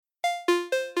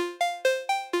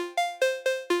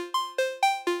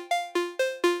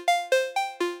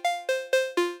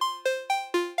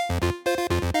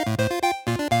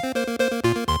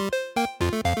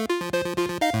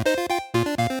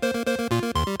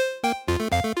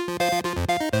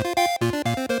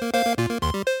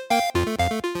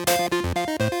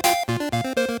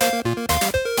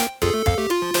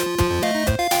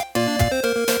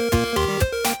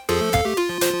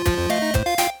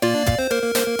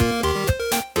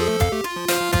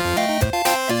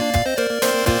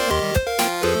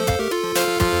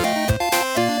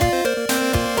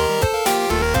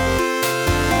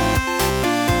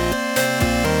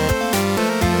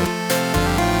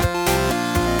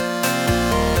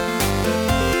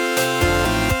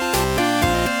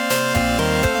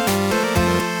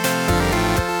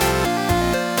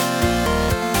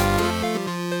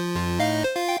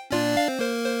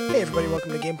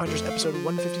episode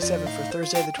 157 for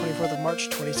Thursday, the 24th of March,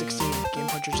 2016. Game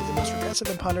Punchers is the most progressive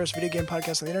and ponderous video game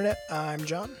podcast on the internet. I'm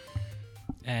John.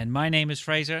 And my name is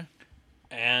Fraser.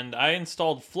 And I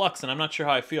installed Flux, and I'm not sure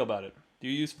how I feel about it. Do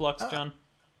you use Flux, John?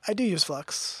 I do use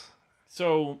Flux.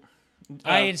 So, Do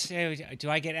I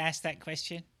get asked that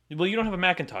question? well, you don't have a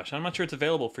Macintosh. I'm not sure it's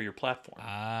available for your platform. But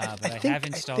I I think- have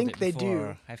installed I think it they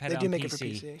before. do. I've had They it do on make it for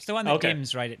PC. PC. It's the one that Okay.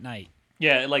 dims right at night.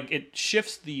 Yeah, like it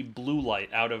shifts the blue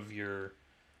light out of your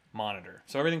monitor,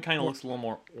 so everything kind of looks a little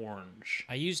more orange.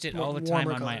 I used it Wa- all the time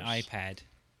warmer on my colors. iPad,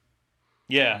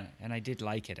 Yeah, and I did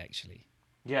like it actually.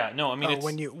 yeah. No, I mean, Oh, it's,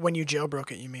 when you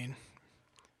jailbroke it, you mean?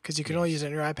 Because you can only use it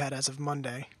on your iPad as of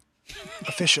Monday,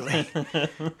 officially.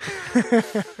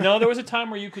 no. There was a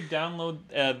time where you could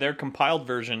download their compiled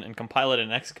version and compile it in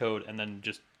Xcode, and then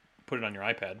just put it on your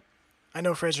iPad. I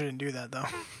know Fraser didn't do that though.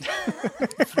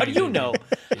 How do you know?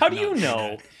 How do you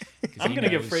know? 'Cause I'm he going to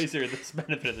give knows. Fraser this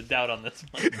benefit of the doubt on this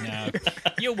one. No,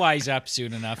 you'll wise up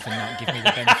soon enough and not give me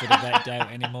the benefit of that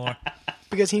doubt anymore.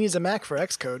 Because he needs a Mac for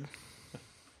Xcode.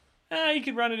 You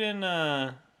could run it in.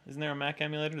 Isn't there a Mac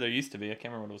emulator? There used to be. I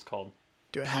can't remember what it was called.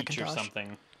 Do a Peach or Hackintosh.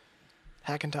 something.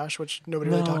 Hackintosh, which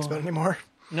nobody really talks No. about anymore.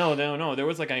 No. There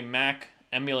was like a Mac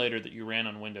emulator that you ran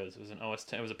on Windows. It was an OS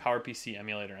 10. It was a PowerPC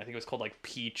emulator. I think it was called like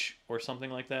Peach or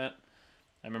something like that.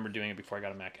 I remember doing it before I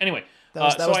got a Mac. Anyway, That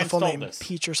was so I the full installed name, this.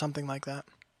 Peach or something like that.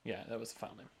 Yeah, that was the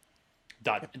file name.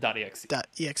 .exe.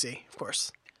 .exe, of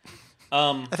course.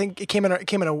 Um, I think it came in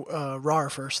a RAR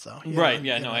first though. right.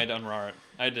 Yeah. No, I had to unrar it.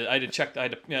 I had to check. I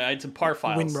had some PAR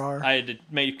files. WinRAR. I had to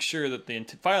make sure that the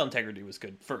file integrity was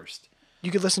good first.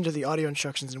 You could listen to the audio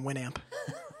instructions in Winamp.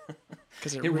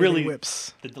 Because it It really really-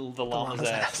 whips. The llama's llama's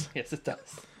ass. ass. Yes, it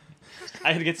does.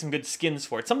 I had to get some good skins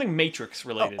for it. Something Matrix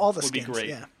related all the would be skins, great.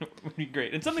 yeah. Would be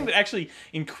great. And something that actually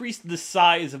increased the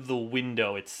size of the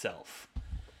window itself.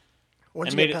 Once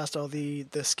and you made get it- past all the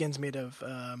skins made of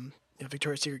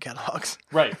Victoria's Secret catalogs.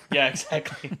 Right. Yeah,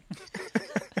 exactly.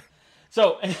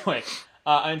 So anyway,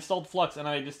 I installed Flux, and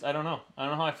I don't know. I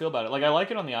don't know how I feel about it. Like, I like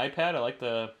it on the iPad. I like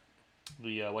the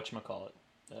whatchamacallit.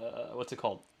 What's it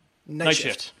called? Night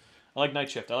Shift. I like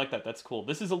Night Shift. I like that. That's cool.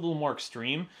 This is a little more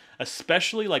extreme,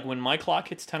 especially like when my clock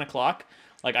hits 10 o'clock.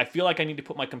 Like, I feel like I need to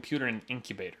put my computer in an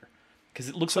incubator because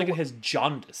it looks like it has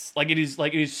jaundice. Like it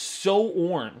is so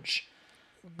orange.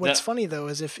 What's That- funny though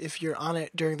is if you're on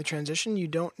it during the transition, you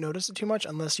don't notice it too much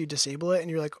unless you disable it, and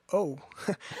you're like, oh,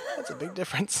 that's a big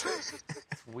difference.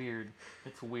 It's weird.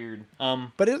 It's weird.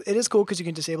 But it is cool because you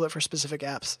can disable it for specific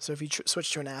apps. So if you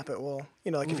switch to an app, it will,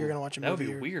 like if you're gonna watch a that would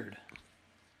movie. be weird.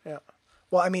 Yeah.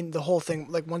 Well, I mean, the whole thing,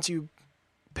 like once you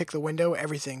pick the window,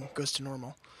 everything goes to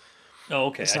normal. Oh,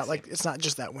 okay. It's I not see. like it's not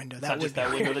just that window. It's not just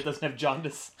that window that doesn't have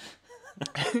jaundice.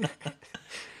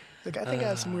 Like I think I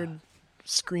have some weird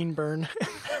screen burn.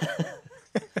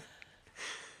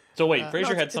 So wait,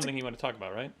 Fraser no, had it's something he wanted to talk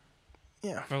about, right?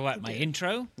 Yeah. For what, my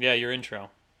intro? Yeah, your intro.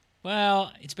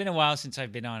 Well, it's been a while since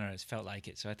I've been on, or it's felt like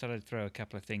it, so I thought I'd throw a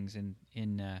couple of things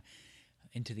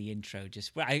into the intro.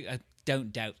 I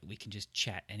don't doubt that we can just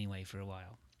chat anyway for a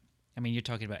while. I mean, you're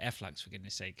talking about Flux, for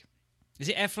goodness sake. Is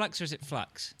it Flux or is it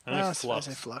Flux? I think I it's Flux.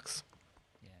 say Flux.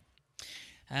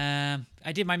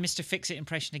 I did my Mr. Fix-It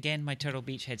impression again. My Turtle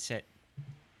Beach headset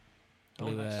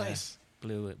blew, Nice.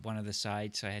 blew at one of the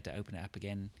sides, so I had to open it up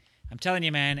again. I'm telling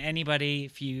you, man, anybody,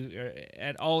 if you are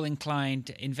at all inclined,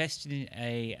 invest in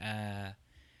a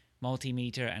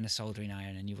multimeter and a soldering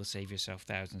iron, and you will save yourself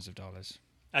thousands of dollars.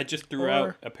 I just threw Or-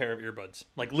 out a pair of earbuds.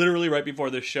 Like literally right before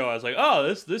this show, I was like, "Oh,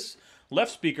 this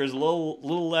left speaker is a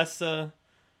little less little.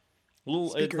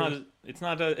 Speakery. It's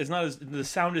not as the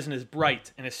sound isn't as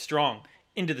bright and as strong.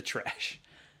 Into the trash,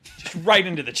 just right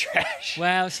into the trash."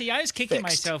 Well, see, I was kicking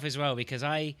Fixed. myself as well because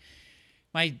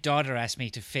my daughter asked me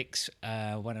to fix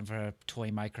one of her toy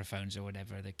microphones or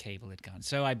whatever. The cable had gone,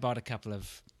 so I bought a couple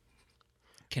of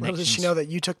Little connections. did she know that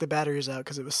you took the batteries out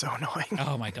because it was so annoying.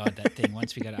 Oh my god, that thing!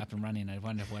 Once we got it up and running, I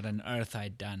wondered what on earth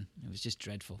I'd done. It was just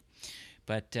dreadful.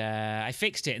 But I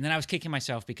fixed it, and then I was kicking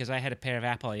myself because I had a pair of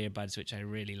Apple earbuds which I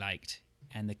really liked,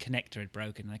 and the connector had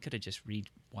broken, and I could have just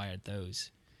rewired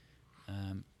those.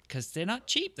 Because they're not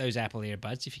cheap, those Apple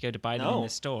earbuds, if you go to buy them in No. the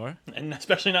store. And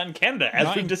especially not in Canada, as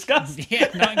Not we've in- discussed. Yeah,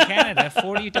 not in Canada.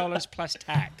 $40 plus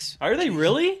tax. Are they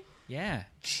really? Yeah,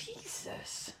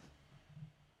 Jesus,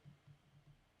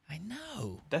 I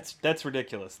know. that's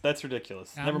ridiculous. That's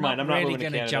ridiculous. Never I'm mind. I'm not not really moving to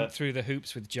going to Canada. jump through the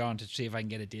hoops with John to see if I can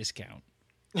get a discount.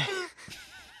 I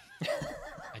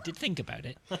did think about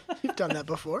it. You've done that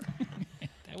before.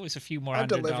 That was a few more I'll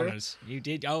deliver. $100. You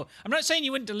did. Oh, I'm not saying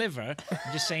you wouldn't deliver.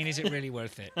 I'm just saying, is it really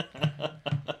worth it?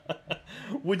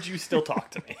 Would you still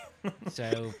talk to me?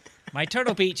 So My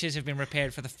Turtle Beaches have been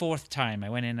repaired for the 4th time. I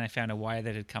went in and I found a wire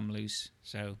that had come loose.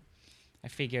 So I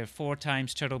figure 4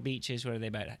 times Turtle Beaches, what are they,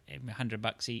 about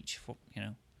 $100 each?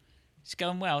 It's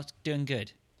going well. It's doing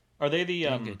good. Are they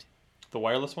Good. the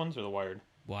wireless ones or the wired?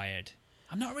 Wired.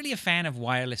 I'm not really a fan of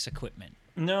wireless equipment.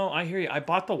 No, I hear you. I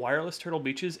bought the wireless Turtle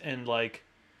Beaches and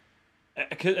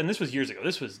and this was years ago.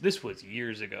 This was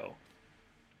years ago.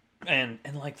 And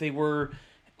like they were,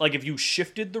 like if you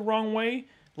shifted the wrong way,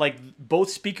 like both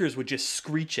speakers would just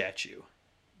screech at you,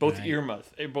 both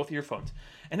Right. both earphones,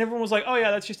 and everyone was like, "Oh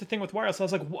yeah, that's just a thing with wireless." I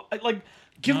was like, "What? Like,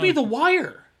 give me the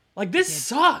wire! Like this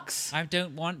sucks." I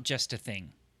don't want just a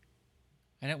thing.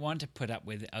 I don't want to put up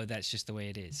with, that's just the way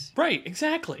it is. Right?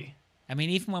 Exactly. I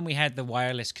mean, even when we had the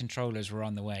wireless controllers were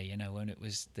on the way, when it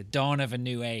was the dawn of a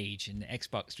new age and the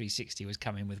Xbox 360 was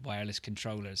coming with wireless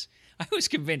controllers, I was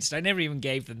convinced. I never even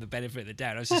gave them the benefit of the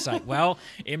doubt. I was just like, well,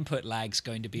 input lag's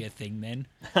going to be a thing then.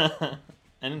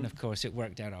 And of course, it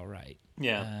worked out all right.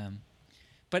 Yeah.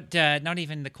 But not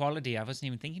even the quality. I wasn't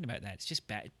even thinking about that. It's just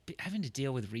bad having to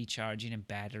deal with recharging and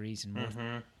batteries and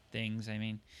more things. I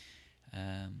mean,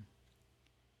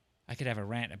 I could have a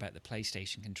rant about the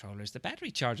PlayStation controllers. The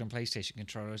battery charge on PlayStation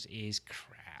controllers is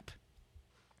crap.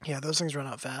 Yeah, those things run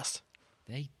out fast.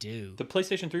 They do. The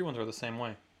PlayStation 3 ones were the same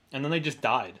way, and then they just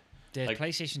died. The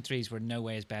PlayStation 3s were no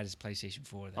way as bad as PlayStation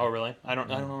 4. Though. Oh really? I don't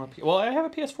know. Well, I have a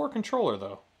PS4 controller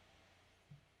though.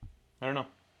 I don't know.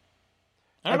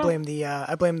 I blame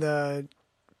the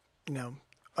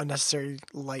unnecessary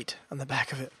light on the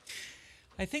back of it.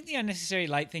 I think the unnecessary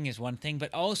light thing is one thing,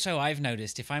 but also I've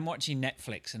noticed if I'm watching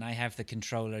Netflix and I have the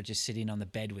controller just sitting on the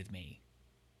bed with me,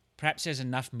 perhaps there's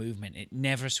enough movement, it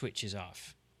never switches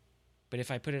off. But if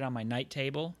I put it on my night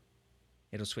table,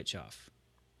 it'll switch off.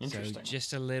 Interesting. So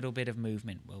just a little bit of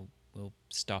movement will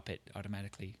stop it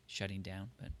automatically shutting down.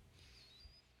 But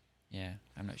yeah,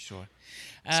 I'm not sure.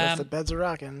 So if the beds are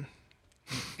rocking.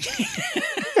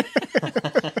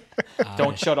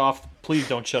 Don't shut off. Please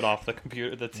don't shut off the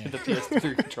computer. The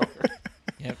PS3 controller.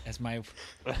 Yep, that's my.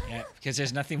 Yeah, because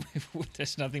there's nothing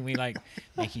we like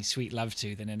making sweet love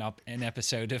to than an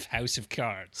episode of House of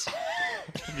Cards.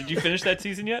 Did you finish that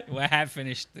season yet? Well, I have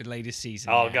finished the latest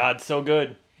season. Oh God, so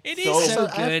good. It is so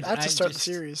good. I have to start the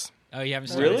series. Oh, you haven't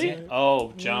started Really? yet?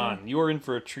 Oh, John, you are in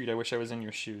for a treat. I wish I was in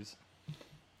your shoes.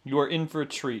 You are in for a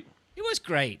treat. It was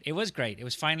great. It was great. It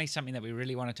was finally something that we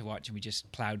really wanted to watch, and we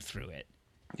just plowed through it.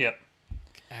 Yep.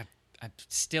 I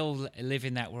still live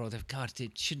in that world of God.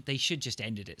 They should just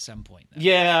end it at some point. Though.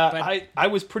 Yeah, But- I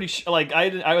was pretty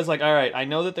I was like, all right, I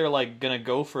know that they're like gonna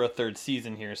go for a 3rd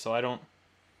season here, so I don't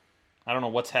know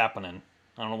what's happening.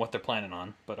 I don't know what they're planning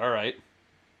on, but all right.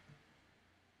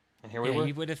 And here we were.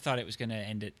 You would have thought it was going to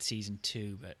end at season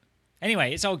 2, but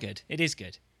anyway, it's all good. It is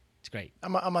good. It's great.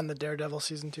 I'm on the Daredevil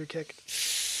season 2 kick.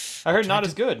 I heard not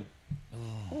as good.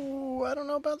 Ooh, I don't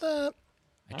know about that.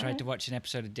 I tried to watch an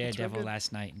episode of Daredevil good.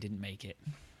 last night and didn't make it.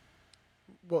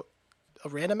 What, a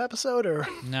random episode or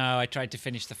No, I tried to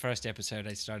finish the first episode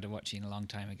I started watching a long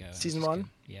time ago. Season 1?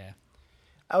 Yeah.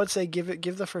 I would say give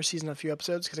the first season a few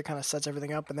episodes because it kind of sets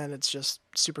everything up, and then it's just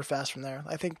super fast from there.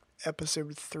 I think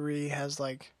episode 3 has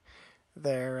like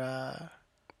there's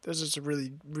just a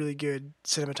really really good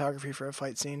cinematography for a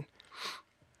fight scene,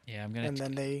 Yeah, I'm gonna. and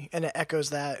then it echoes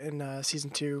that in season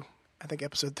 2. I think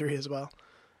episode 3 as well.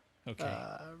 Okay.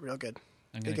 Real good.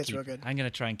 I'm it gonna gets keep, real good. I'm gonna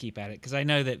try and keep at it because I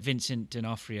know that Vincent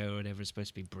D'Onofrio or whatever is supposed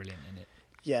to be brilliant in it.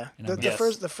 Yeah, And the, I'm the Yes.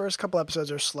 first the first couple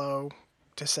episodes are slow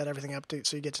to set everything up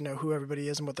so you get to know who everybody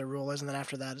is and what their role is, and then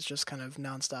after that it's just kind of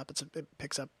nonstop. It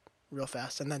picks up real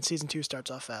fast, and then season 2 starts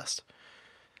off fast.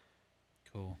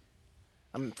 Cool.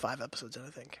 I'm 5 episodes in, I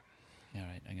think. All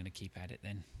right, I'm gonna keep at it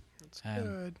then. It's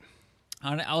good.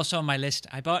 Also on my list,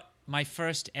 I bought my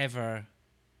first ever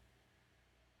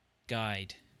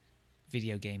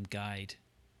video game guide.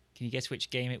 Can you guess which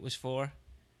game it was for?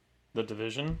 The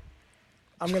Division.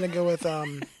 I'm gonna go with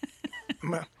I'm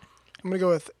gonna go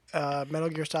with Metal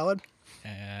Gear Solid.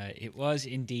 It was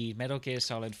indeed Metal Gear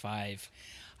Solid 5.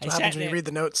 What happens when you read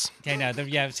the notes? I know.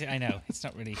 I know. It's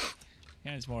not really.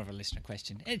 It's more of a listener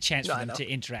question. A chance for No, I them know. to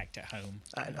interact at home.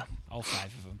 I know. All 5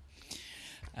 of them.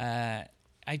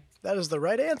 That is the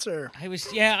right answer. I was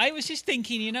just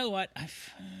thinking, you know what? I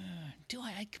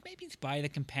could maybe buy the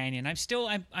companion.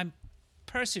 I'm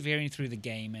persevering through the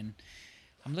game, and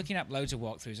I'm looking up loads of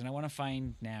walkthroughs, and I want to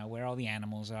find now where all the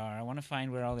animals are. I want to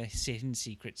find where all the hidden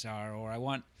secrets are, or I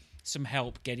want some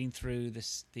help getting through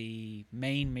the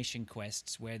main mission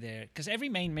quests because every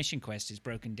main mission quest is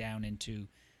broken down into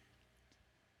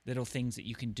little things that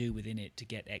you can do within it to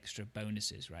get extra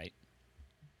bonuses, right?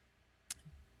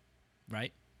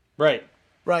 Right? Right.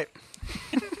 Right.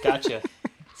 Gotcha.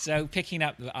 So picking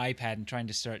up the iPad and trying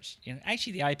to search,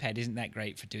 actually the iPad isn't that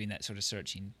great for doing that sort of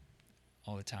searching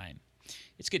all the time.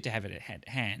 It's good to have it at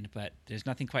hand, but there's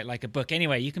nothing quite like a book.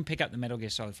 Anyway, you can pick up the Metal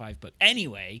Gear Solid 5 book.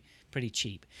 Anyway, pretty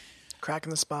cheap. Cracking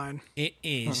the spine. It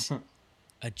is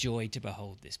a joy to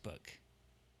behold this book.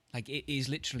 Like, it is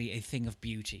literally a thing of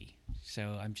beauty.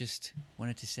 So I'm just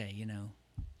wanted to say,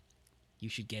 you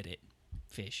should get it.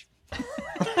 Fish.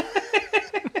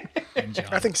 And John.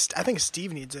 I think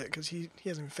Steve needs it because he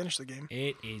hasn't finished the game.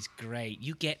 It is great.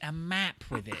 You get a map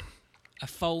with it. A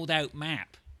fold-out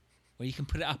map. Where you can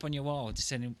put it up on your wall,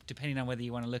 depending on whether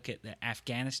you want to look at the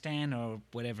Afghanistan or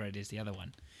whatever it is, the other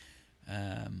one.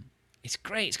 It's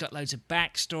great. It's got loads of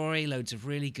backstory, loads of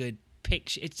really good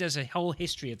pictures. It does a whole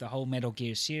history of the whole Metal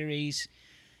Gear series.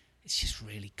 It's just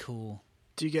really cool.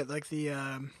 Do you get like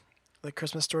the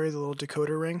Christmas story, the little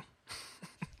decoder ring?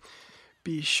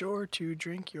 Be sure to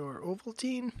drink your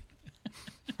Ovaltine.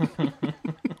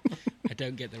 I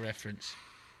don't get the reference.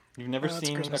 You've never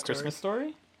seen A Christmas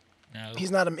Story? No.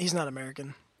 He's not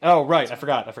American. Oh, right. I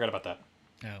forgot about that.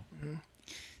 No. Mm-hmm.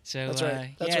 So that's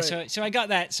right. Right. So I got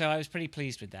that. So I was pretty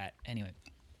pleased with that. Anyway,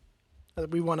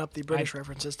 we won up the British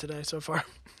references today so far.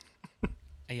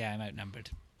 Yeah, I'm outnumbered.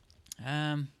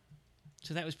 So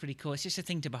that was pretty cool. It's just a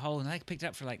thing to behold, and I picked it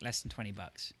up for like less than $20.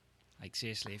 Like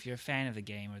seriously, if you're a fan of the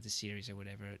game or the series or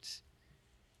whatever, it's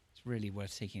really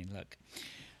worth taking a look.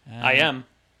 I am.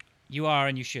 You are,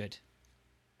 and you should.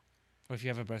 Or if you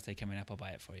have a birthday coming up, I'll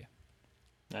buy it for you.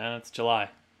 It's July.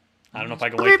 I don't know if I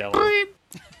can wait that long.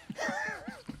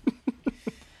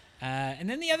 And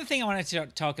then the other thing I wanted to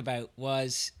talk about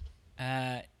was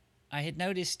I had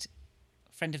noticed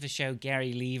a friend of the show,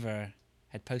 Gary Lever,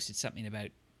 had posted something about...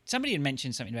 Somebody had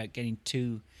mentioned something about getting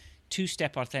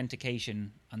two-step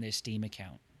authentication on their Steam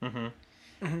account. Mm-hmm.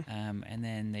 And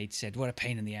then they'd said, what a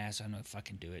pain in the ass, I don't know if I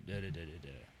can do it.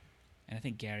 And I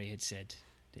think Gary had said...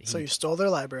 So you stole their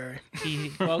library.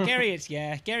 Gary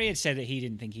had said that he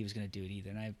didn't think he was going to do it either,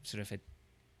 and I sort of had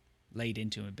laid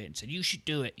into him a bit and said, you should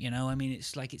do it, I mean,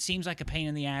 it's like, it seems like a pain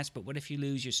in the ass, but what if you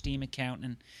lose your Steam account?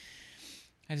 And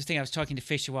I just think I was talking to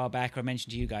Fish a while back, or I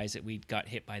mentioned to you guys that we'd got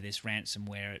hit by this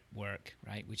ransomware at work,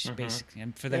 right? Which is basically,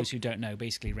 and for those who don't know,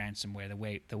 basically ransomware,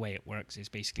 the way it works is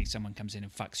basically someone comes in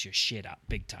and fucks your shit up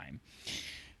big time.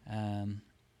 And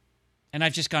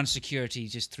I've just gone security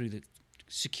just through the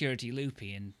security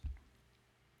loopy, and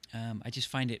I just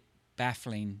find it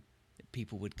baffling that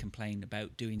people would complain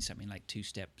about doing something like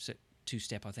two-step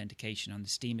authentication on the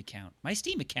Steam account. My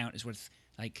Steam account is worth,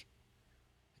 like,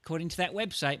 according to that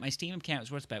website, my Steam account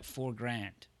is worth about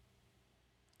 $4,000,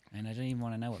 and I don't even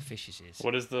want to know what Fish's is.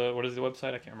 What is the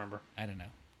website? I can't remember. I don't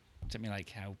know. Something like,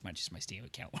 how much is my Steam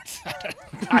account worth?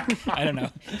 I don't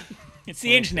know. It's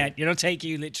the internet. It'll take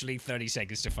you literally 30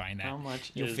 seconds to find that. How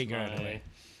much You'll figure out a way.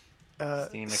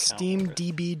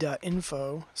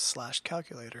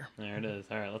 steamdb.info/calculator. There it is.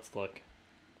 All right, let's look.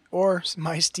 Or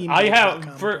my Steam. I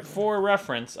have, for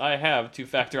reference, I have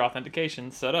two-factor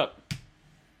authentication set up.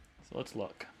 So let's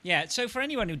look. Yeah, so for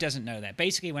anyone who doesn't know that,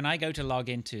 basically when I go to log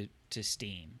into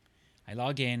Steam, I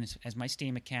log in as my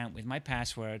Steam account with my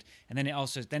password, and then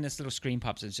this little screen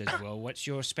pops and says, well, what's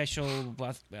your special,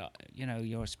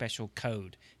 your special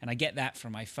code? And I get that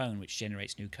from my phone, which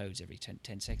generates new codes every 10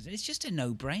 seconds. And it's just a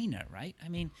no-brainer, right? I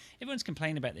mean, everyone's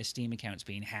complaining about their Steam accounts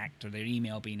being hacked or their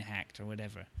email being hacked or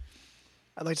whatever.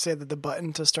 I'd like to say that the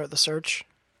button to start the search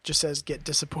just says "Get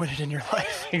disappointed in your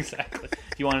life." Exactly. Do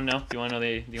you want to know? Do you want to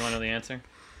know the answer?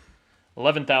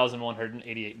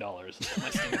 $11,188. My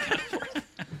Steam account is worth.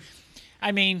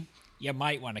 I mean, you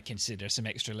might want to consider some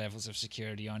extra levels of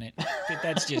security on it, but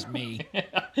that's just me.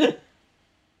 And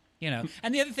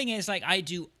the other thing is, like, I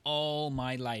do all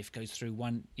my life goes through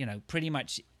one, pretty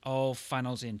much all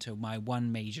funnels into my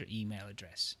one major email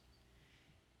address.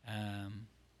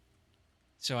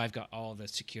 So I've got all the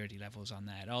security levels on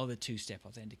that, all the two-step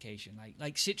authentication.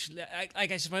 Like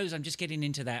I suppose I'm just getting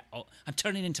into that. I'm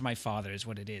turning into my father is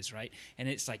what it is, right? And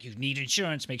it's like, you need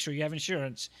insurance. Make sure you have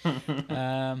insurance.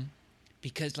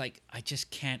 Because, like, I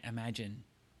just can't imagine,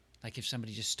 like, if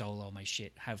somebody just stole all my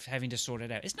shit, having to sort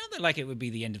it out. It's not that, like, it would be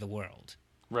the end of the world.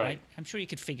 Right. I'm sure you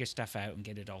could figure stuff out and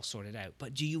get it all sorted out.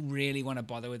 But do you really want to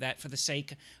bother with that for the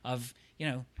sake of,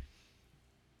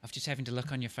 of just having to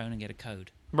look on your phone and get a code?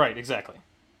 Right, exactly.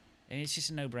 And it's just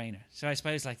a no-brainer. So I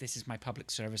suppose, like, this is my public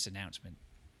service announcement,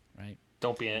 right?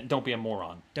 Don't be a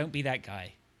moron. Don't be that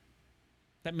guy.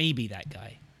 Let me be that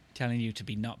guy, telling you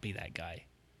to not be that guy.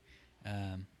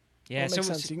 Yeah, it makes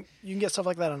sense. You can get stuff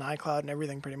like that on iCloud and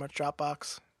everything, pretty much.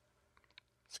 Dropbox.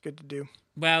 It's good to do.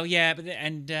 Well, yeah, but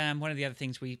one of the other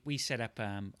things we set up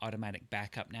automatic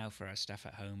backup now for our stuff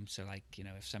at home. So like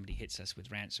if somebody hits us with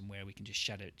ransomware, we can just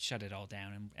shut it all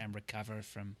down and recover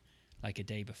from like a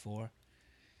day before.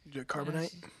 You do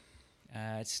Carbonite?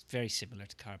 It's very similar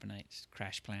to Carbonite. It's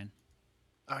Crash Plan.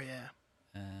 Oh yeah.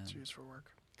 It's used for work.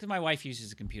 Because my wife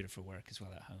uses a computer for work as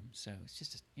well at home, so it's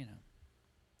just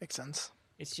Makes sense.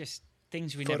 it's just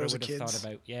things we Photos never of would have thought kids.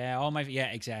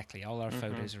 about. Exactly. All our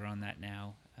photos are on that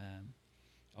now.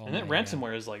 And that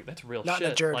ransomware is like, that's real Not shit.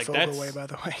 in a Jared Like Fogle that's way, by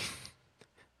the way.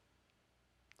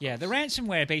 Yeah, the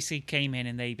ransomware basically came in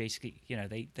and they basically,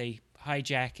 they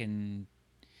hijack and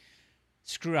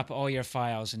screw up all your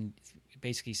files and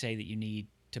basically say that you need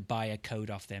to buy a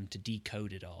code off them to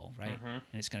decode it all, right? And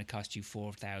it's going to cost you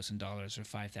 $4,000 or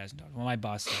 $5,000. Well, my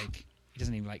boss, he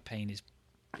doesn't even like paying his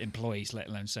employees, let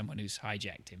alone someone who's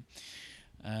hijacked him.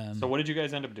 So what did you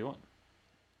guys end up doing?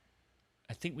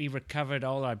 I think we recovered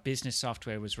all our business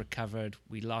software was recovered.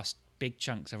 We lost big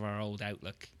chunks of our old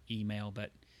Outlook email,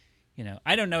 but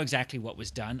I don't know exactly what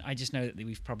was done. I just know that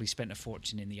we've probably spent a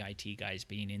fortune in the IT guys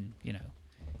being in there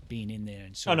and Oh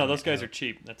no, sorting those it guys out. are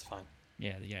cheap. That's fine.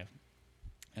 Yeah.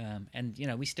 And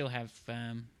we still have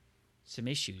some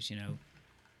issues.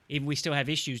 Even we still have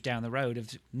issues down the road of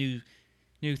new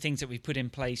things that we put in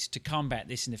place to combat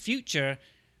this in the future.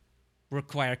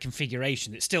 Require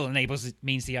configuration that still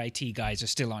means the IT guys are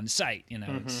still on site.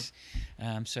 It's,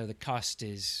 so the cost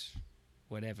is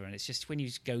whatever, and it's just when you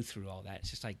go through all that, it's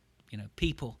just like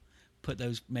people put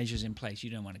those measures in place. You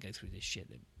don't want to go through this shit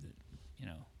that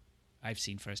I've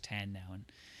seen firsthand now,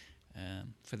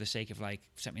 and for the sake of like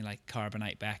something like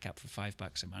Carbonite backup for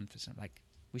 $5 a month or something, like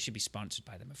we should be sponsored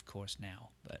by them, of course now,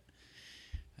 but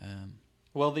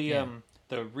Well,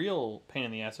 the real pain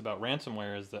in the ass about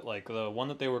ransomware is that like the one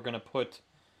that they were going to put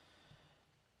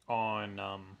on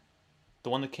the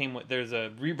one that came with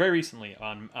very recently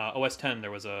on OS 10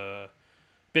 there was a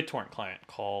BitTorrent client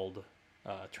called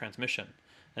Transmission,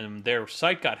 and their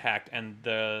site got hacked and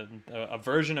a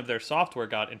version of their software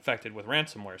got infected with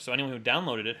ransomware. So anyone who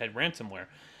downloaded it had ransomware.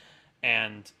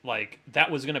 And like that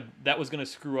was gonna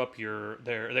screw up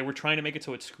they were trying to make it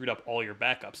so it screwed up all your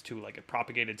backups too. Like it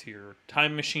propagated to your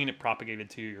time machine, it propagated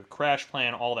to your Crash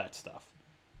Plan, all that stuff.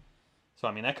 So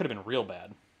I mean that could have been real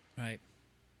bad. Right.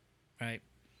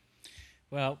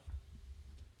 Well,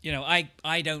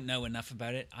 I don't know enough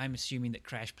about it. I'm assuming that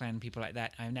Crash Plan and people like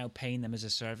that, I'm now paying them as a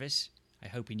service.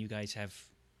 I'm hoping you guys have,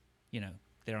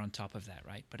 they're on top of that,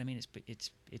 right? But I mean,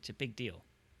 it's a big deal.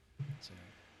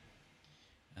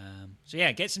 So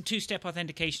yeah, get some two-step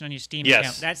authentication on your Steam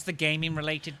account. That's the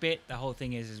gaming-related bit. The whole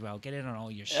thing is as well. Get it on all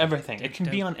your shit. Everything. It can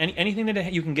be on anything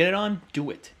that you can get it on.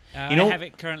 Do it. I have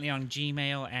it currently on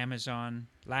Gmail, Amazon,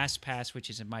 LastPass, which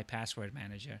is my password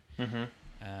manager.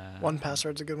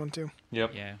 1Password's a good one too.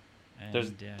 Yep. Yeah.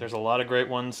 There's a lot of great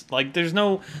ones. Like there's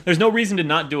no reason to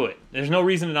not do it. There's no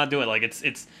reason to not do it. Like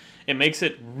it makes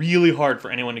it really hard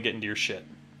for anyone to get into your shit.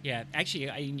 Yeah,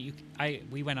 actually,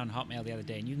 we went on Hotmail the other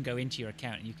day, and you can go into your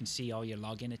account and you can see all your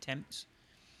login attempts.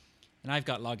 And I've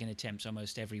got login attempts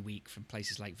almost every week from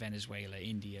places like Venezuela,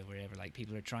 India, wherever. Like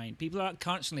people are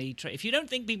constantly. If you don't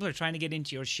think people are trying to get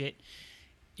into your shit,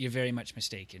 you're very much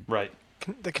mistaken. Right.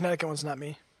 The Connecticut one's not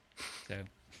me. So,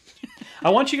 I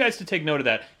want you guys to take note of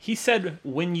that. He said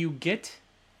when you get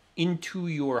into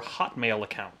your Hotmail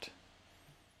account,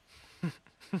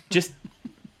 just.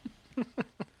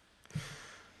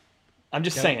 I'm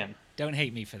just saying. Don't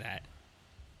hate me for that.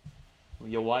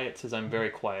 Yeah, Wyatt says I'm very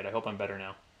quiet. I hope I'm better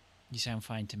now. You sound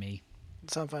fine to me.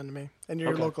 It sounds fine to me. And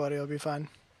your Okay. local audio will be fine.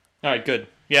 All right, good.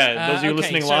 Yeah, those of you okay,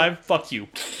 listening so- live, fuck you.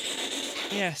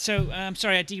 Yeah, so I'm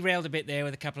sorry I derailed a bit there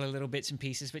with a couple of little bits and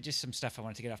pieces, but just some stuff I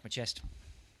wanted to get off my chest.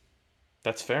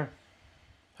 That's fair.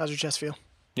 How's your chest feel?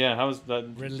 Yeah, how's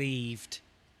that? Relieved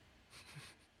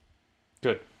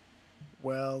Good.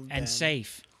 Well, and then.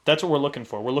 safe. That's what we're looking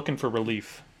for. We're looking for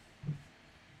relief.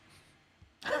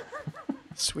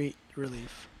 Sweet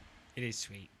relief. It is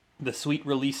sweet. The sweet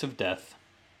release of death.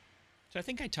 So I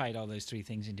think I tied all those three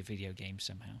things into video games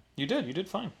somehow. You did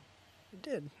fine. You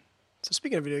did. So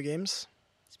speaking of video games,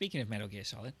 Speaking of Metal Gear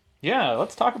Solid. Yeah,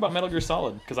 let's talk about Metal Gear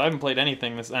Solid, because I haven't played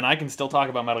anything, and I can still talk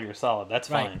about Metal Gear Solid. That's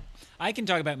Right. fine. I can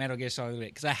talk about Metal Gear Solid a bit,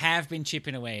 because I have been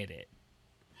chipping away at it.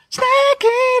 stack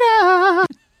it up.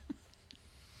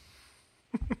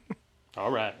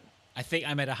 All right. I think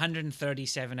I'm at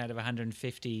 137 out of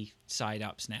 150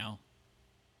 side-ups now.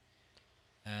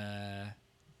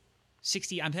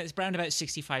 60. It's around about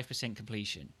 65%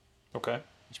 completion, Okay.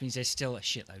 which means there's still a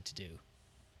shitload to do.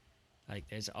 Like,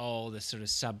 there's all the sort of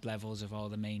sub-levels of all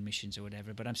the main missions or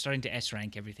whatever, but I'm starting to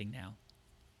S-rank everything now.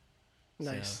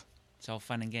 Nice. So, it's all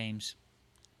fun and games.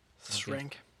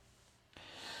 Shrink.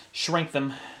 Shrink them.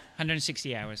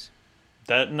 160 hours.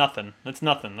 That's nothing. That's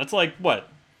like what?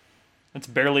 That's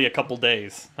barely a couple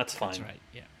days. That's fine. That's right.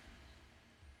 Yeah.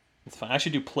 It's fine. I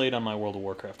should do played on my World of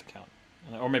Warcraft account,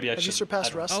 or maybe I should. Have you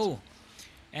surpassed Rust? Oh,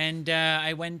 and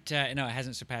I went. No, it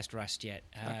hasn't surpassed Rust yet.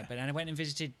 But I went and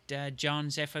visited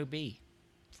John's FOB,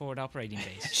 forward operating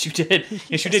base. You did.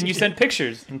 Yes, you did. And you sent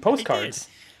pictures and postcards.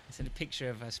 I sent a picture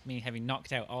of me having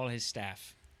knocked out all his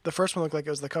staff. The first one looked like it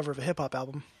was the cover of a hip hop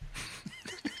album.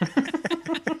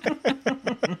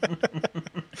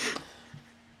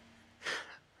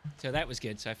 So that was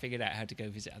good. So I figured out how to go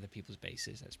visit other people's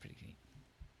bases. That's pretty neat.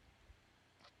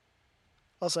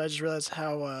 Also, I just realized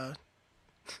how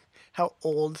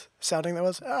old sounding that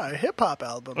was. A hip hop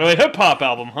album. A hip hop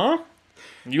album, huh?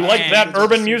 You like that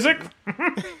urban music?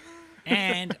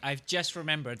 And I've just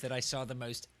remembered that I saw the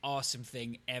most awesome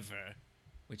thing ever,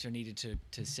 which I needed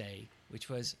to say, which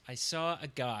was I saw a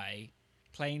guy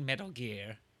playing Metal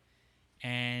Gear,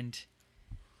 and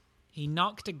he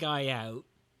knocked a guy out,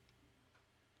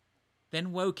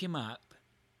 then woke him up.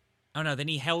 Oh no, then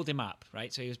he held him up,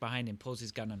 right? So he was behind him, pulls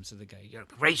his gun on, so the guy,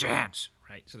 raise your hands,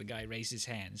 right? So the guy raised his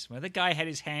hands. When the guy had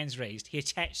his hands raised, he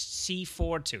attached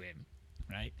C4 to him,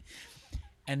 right?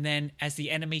 And then as the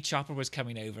enemy chopper was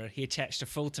coming over, he attached a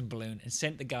Fulton balloon and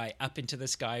sent the guy up into the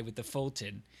sky with the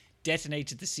Fulton,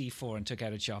 detonated the C4 and took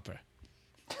out a chopper.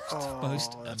 Oh, The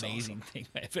most that's amazing awesome. thing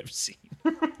I've ever seen.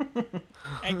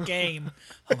 That game.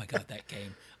 Oh my god, that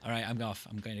game. All right, I'm off.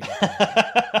 I'm going to go.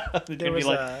 It's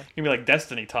gonna be like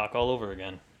Destiny talk all over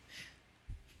again.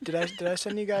 Did I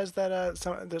send you guys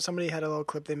that somebody had a little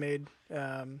clip they made,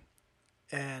 and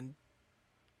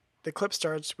the clip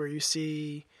starts where you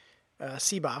see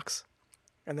C-Box,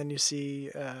 and then you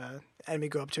see enemy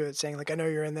go up to it saying like, "I know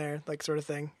you're in there," like sort of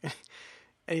thing,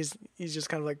 and he's just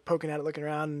kind of like poking at it, looking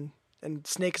around, and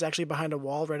Snake is actually behind a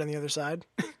wall right on the other side,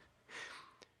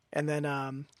 and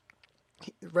then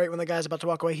right when the guy's about to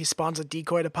walk away, he spawns a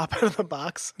decoy to pop out of the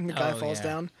box, and the guy falls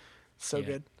down. So Yeah,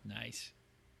 good. Nice.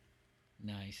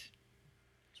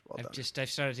 Well done. I've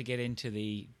started to get into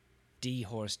the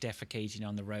D-horse defecating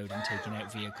on the road and taking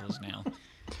out vehicles now.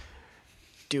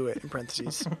 Do it in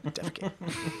parentheses. Defecate.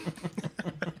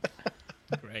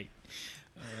 Great.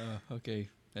 Okay,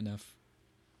 enough.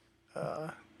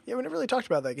 Yeah, we never really talked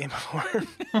about that game before.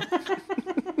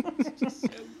 So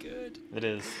good. It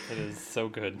is so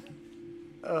good.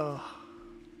 Oh.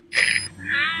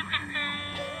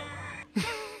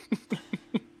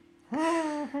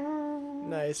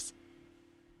 Nice.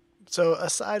 So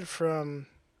aside from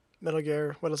Metal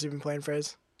Gear, what else have you been playing,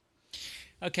 Phrase?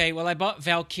 Okay, well, I bought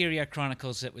Valkyria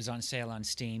Chronicles that was on sale on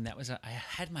Steam. I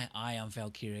had my eye on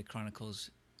Valkyria Chronicles.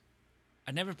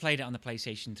 I never played it on the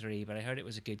PlayStation 3, but I heard it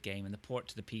was a good game, and the port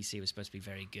to the PC was supposed to be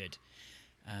very good.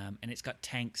 And it's got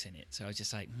tanks in it, so I was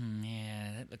just like,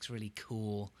 yeah, that looks really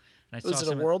cool. And I Was saw it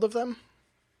a some world of them?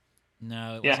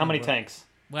 No. It Yeah, wasn't how a many world. tanks?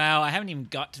 Well, I haven't even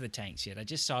got to the tanks yet. I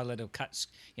just saw little cuts,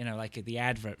 like the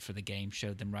advert for the game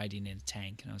showed them riding in a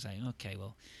tank, and I was like, okay,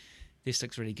 well, this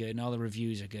looks really good, and all the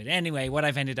reviews are good. Anyway, what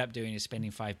I've ended up doing is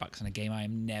spending $5 on a game I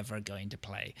am never going to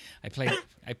play. I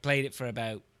played it for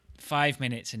about 5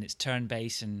 minutes, and it's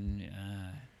turn-based, and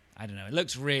I don't know. It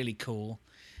looks really cool.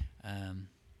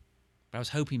 But I was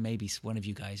hoping maybe one of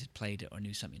you guys had played it or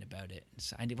knew something about it.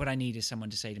 So what I need is someone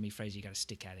to say to me, Fraser, you got to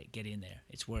stick at it. Get in there.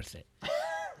 It's worth it.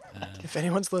 If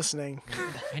anyone's listening,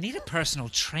 I need a personal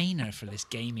trainer for this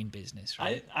gaming business,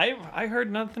 right? I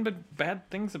heard nothing but bad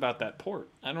things about that port.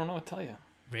 I don't know what to tell you.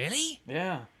 Really?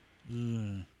 Yeah.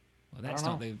 Well, that's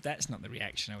don't not the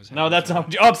reaction I was having. No, that's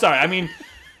not. Oh, I'm sorry. I mean,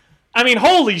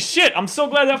 holy shit! I'm so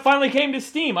glad that finally came to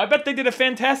Steam. I bet they did a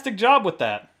fantastic job with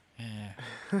that. Yeah.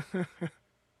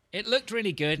 It looked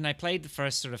really good, and I played the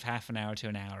first sort of half an hour to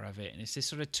an hour of it, and it's this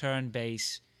sort of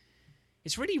turn-based.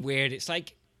 It's really weird. It's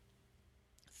like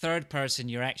third person.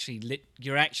 You're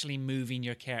actually moving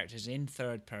your characters in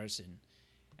third person,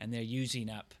 and they're using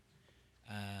up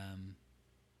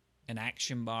an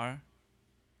action bar.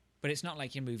 But it's not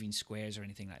like you're moving squares or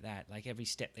anything like that. Like every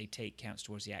step they take counts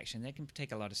towards the action. They can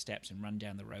take a lot of steps and run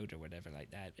down the road or whatever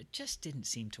like that. It just didn't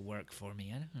seem to work for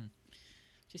me. I don't know.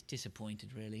 Just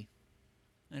disappointed, really.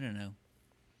 I don't know.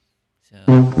 So,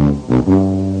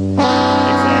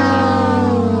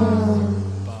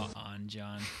 spot on,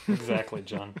 John. Exactly,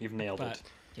 John. You've nailed But it.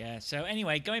 yeah. So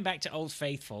anyway, going back to Old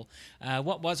Faithful,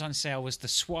 what was on sale was the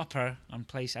Swapper on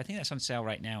place. I think that's on sale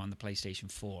right now on the PlayStation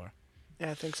 4.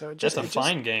 yeah, I think so. That's a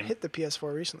fine game. Hit the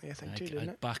PS4 recently, I think, too, Like didn't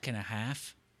a it?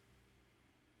 $1.50.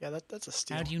 Yeah, that's a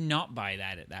steal. How do you not buy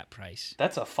that at that price?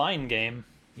 That's a fine game.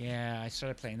 Yeah, I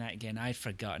started playing that again. I'd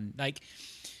forgotten. Like,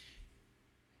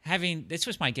 having this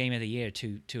was my game of the year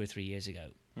 2 or 3 years ago,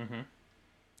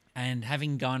 and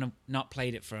having not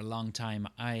played it for a long time,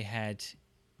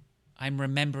 I'm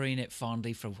remembering it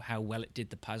fondly for how well it did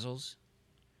the puzzles,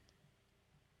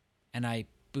 and I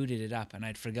booted it up, and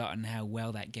I'd forgotten how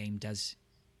well that game does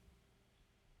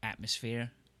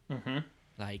atmosphere,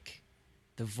 like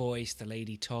the voice, the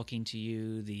lady talking to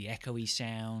you, the echoey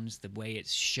sounds, the way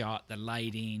it's shot, the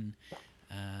lighting.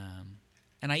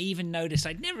 And I even noticed,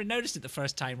 I'd never noticed it the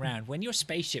first time round, when your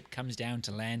spaceship comes down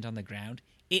to land on the ground,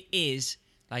 it is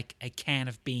like a can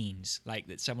of beans, like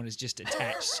that someone has just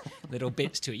attached little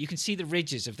bits to it. You can see the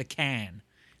ridges of the can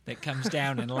that comes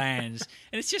down and lands.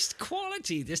 And it's just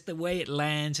quality, just the way it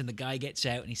lands, and the guy gets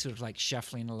out and he's sort of like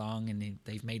shuffling along, and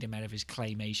they've made him out of his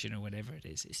claymation or whatever it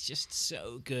is. It's just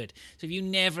so good. So if you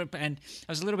never... And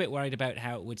I was a little bit worried about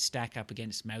how it would stack up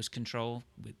against mouse control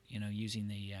with, using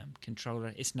the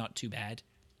controller. It's not too bad.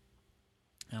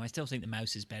 I still think the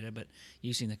mouse is better, but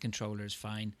using the controller is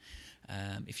fine.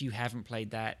 If you haven't played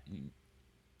that,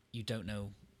 you don't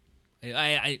know.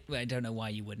 I don't know why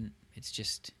you wouldn't. It's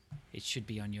just, it should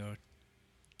be on your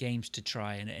games to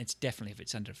try, and it's definitely, if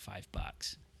it's under $5,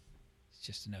 it's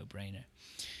just a no-brainer.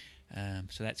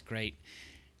 So that's great.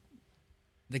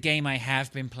 The game I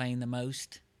have been playing the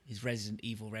most is Resident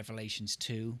Evil Revelations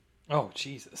 2. Oh,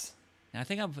 Jesus. Now, I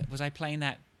think was I playing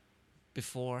that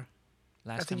before?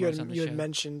 I think you had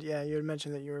mentioned that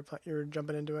you were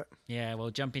jumping into it. Yeah, well,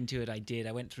 jump into it I did.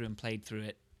 I went through and played through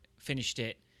it, finished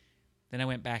it. Then I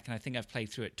went back, and I think I've played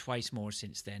through it twice more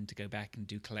since then to go back and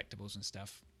do collectibles and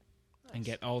stuff. Nice. And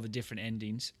get all the different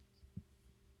endings.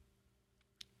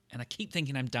 And I keep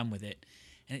thinking I'm done with it.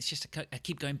 And it's just, I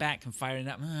keep going back and firing it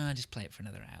up. I'll just play it for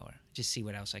another hour. Just see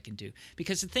what else I can do.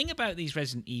 Because the thing about these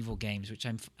Resident Evil games, which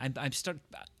I've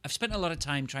spent a lot of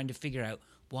time trying to figure out,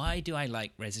 why do I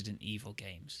like Resident Evil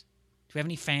games? Do we have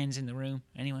any fans in the room?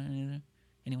 Anyone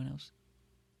else?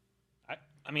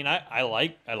 I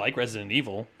like Resident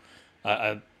Evil.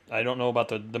 I don't know about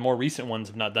the more recent ones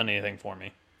have not done anything for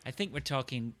me. I think we're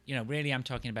talking, really I'm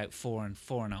talking about 4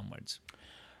 and onwards.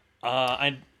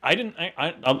 I'll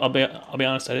be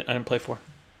honest, I didn't play 4.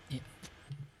 Yeah.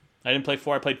 I didn't play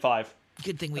 4, I played 5.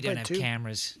 Good thing we don't have 2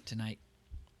 cameras tonight.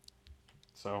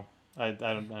 So, I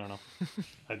don't know.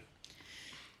 I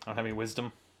don't have any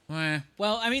wisdom.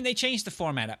 Well, I mean, they changed the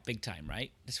format up big time, right?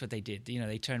 That's what they did.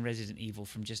 They turned Resident Evil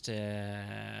from just a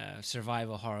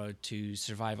survival horror to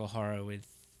survival horror with,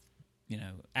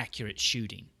 accurate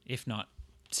shooting, if not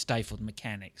stifled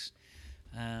mechanics.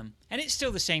 And it's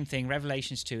still the same thing.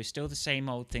 Revelations 2 is still the same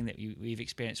old thing that we've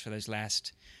experienced for those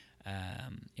last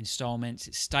installments.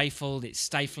 It's stifled. It's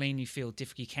stifling. You feel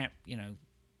difficult. You can't,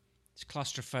 it's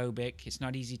claustrophobic. It's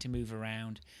not easy to move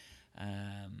around.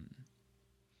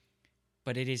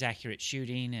 But it is accurate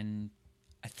shooting, and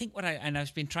I think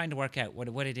I've been trying to work out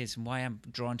what it is and why I'm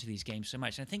drawn to these games so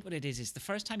much. And I think what it is the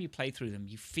first time you play through them,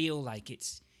 you feel like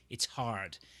it's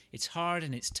hard. It's hard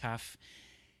and it's tough,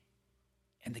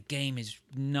 and the game is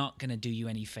not going to do you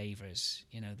any favors.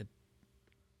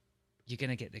 You're going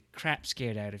to get the crap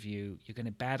scared out of you. You're going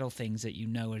to battle things that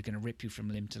are going to rip you from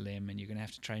limb to limb, and you're going to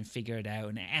have to try and figure it out.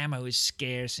 And ammo is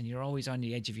scarce, and you're always on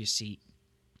the edge of your seat.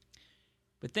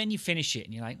 But then you finish it,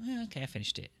 and you're like, well, okay, I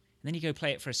finished it. And then you go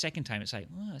play it for a second time. It's like,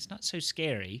 well, it's not so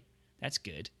scary. That's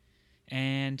good.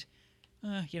 And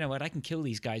you know what? I can kill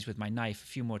these guys with my knife a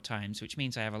few more times, which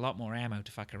means I have a lot more ammo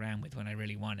to fuck around with when I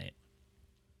really want it.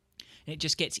 And it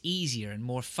just gets easier and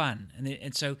more fun.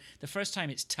 And so the first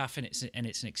time it's tough and it's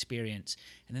an experience.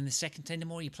 And then the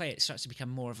more you play it, it starts to become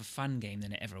more of a fun game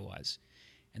than it ever was.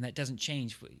 And that doesn't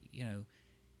change,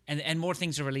 And more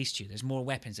things are released to you. There's more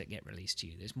weapons that get released to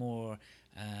you. There's more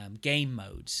game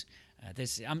modes.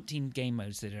 There's umpteen game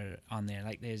modes that are on there.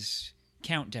 Like there's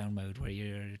countdown mode where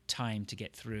you're timed to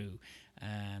get through.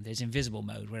 There's invisible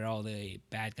mode where all the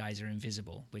bad guys are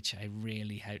invisible, which I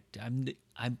really I'm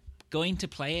going to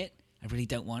play it. I really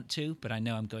don't want to, but I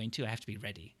know I'm going to. I have to be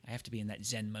ready. I have to be in that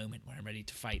zen moment where I'm ready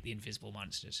to fight the invisible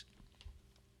monsters.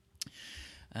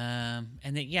 And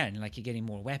then, you're getting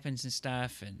more weapons and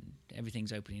stuff, and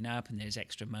everything's opening up, and there's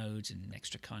extra modes and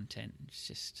extra content. It's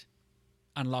just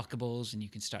unlockables, and you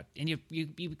can start, and you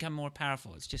become more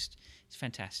powerful. It's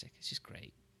fantastic. It's just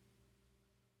great.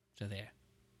 So there,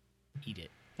 eat it.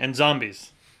 And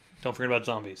zombies. Don't forget about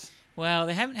zombies. Well,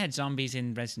 they haven't had zombies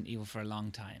in Resident Evil for a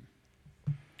long time.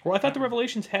 Well, I thought the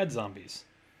Revelations had zombies.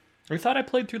 I thought I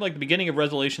played through the beginning of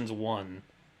Revelations 1.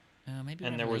 Maybe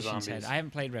and Revelations there were zombies. I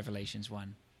haven't played Revelations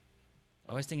 1.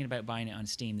 I was thinking about buying it on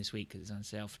Steam this week because it's on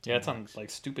sale for $10. Yeah, it's on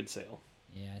stupid sale.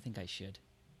 Yeah, I think I should.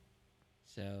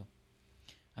 So,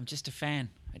 I'm just a fan.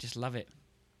 I just love it.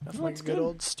 That's like a good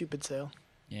old stupid sale.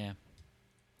 Yeah.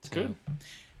 It's good.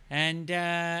 And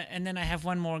then I have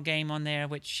one more game on there,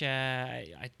 which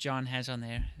John has on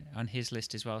there on his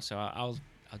list as well. So I'll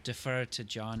defer to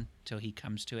John till he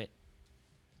comes to it.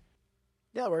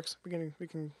 Yeah, it works. We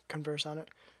can converse on it.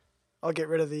 I'll get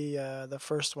rid of the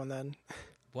first one then.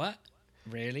 What?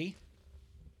 Really?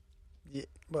 Yeah,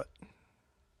 what?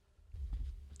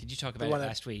 Did you talk about it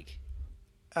last week?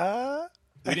 We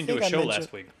didn't do a show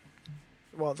last week.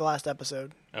 Well, the last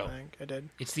episode. Oh. I think I did.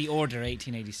 It's the Order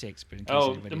 1886. But in case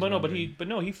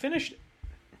he finished.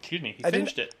 Excuse me, he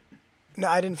finished it. No,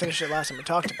 I didn't finish it last time we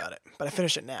talked about it, but I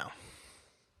finished it now.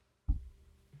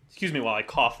 Excuse me while I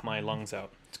cough my lungs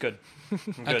out. It's good. I'm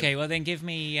good. Okay, well then give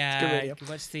me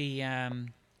what's the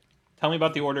Tell me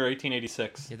about the Order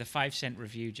 1886. the 5-cent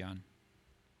review, John.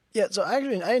 Yeah, so I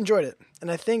enjoyed it,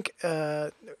 and I think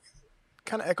kind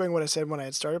of echoing what I said when I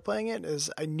had started playing it is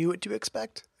I knew what to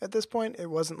expect at this point. It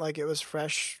wasn't like it was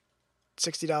fresh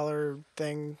 $60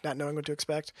 thing, not knowing what to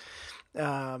expect.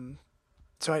 So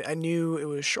I knew it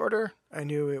was shorter. I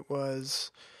knew it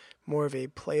was more of a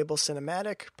playable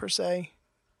cinematic per se.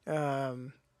 I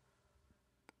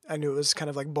knew it was kind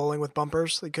of like bowling with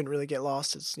bumpers. You couldn't really get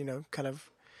lost. It's, kind of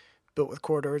built with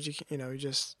corridors.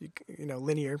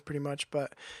 Linear pretty much.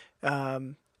 But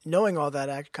knowing all that,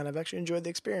 I kind of actually enjoyed the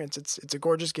experience. It's a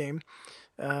gorgeous game.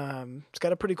 It's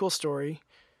got a pretty cool story.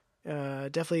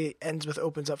 Definitely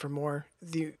opens up for more.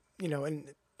 And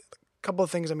a couple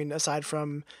of things. I mean, aside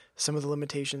from some of the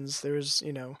limitations, there's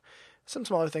some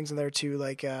smaller things in there too,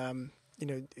 like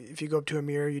if you go up to a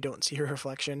mirror, you don't see your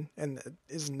reflection, and it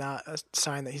is not a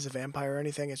sign that he's a vampire or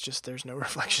anything. It's just there's no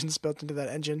reflections built into that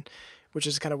engine, which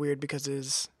is kind of weird because it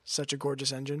is such a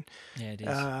gorgeous engine. Yeah, it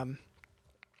is.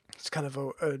 It's kind of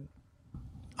a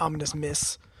ominous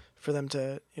miss for them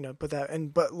to put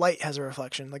that. But light has a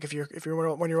reflection. Like if you're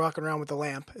when you're walking around with the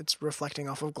lamp, it's reflecting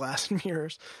off of glass and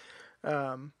mirrors.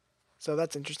 So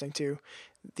that's interesting too.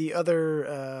 The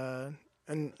other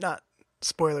and not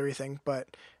spoilery thing,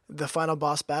 but the final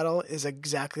boss battle is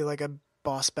exactly like a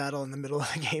boss battle in the middle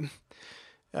of the game.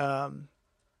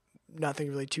 Nothing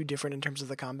really too different in terms of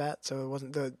the combat. So it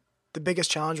wasn't the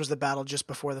biggest challenge was the battle just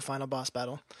before the final boss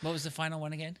battle. What was the final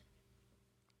one again?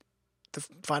 The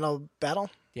final battle?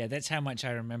 Yeah, that's how much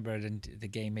I remembered, and the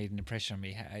game made an impression on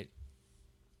me.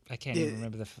 I can't even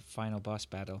remember the final boss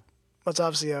battle. Well, it's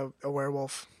obviously a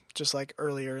werewolf, just like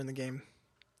earlier in the game.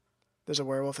 There's a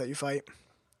werewolf that you fight.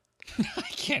 I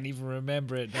can't even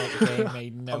remember it. That game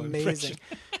made no Amazing.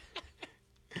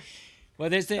 Well,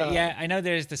 there's I know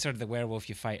there's the sort of the werewolf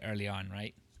you fight early on,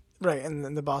 right? Right, and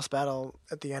then the boss battle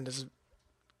at the end is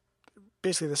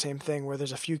basically the same thing, where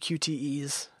there's a few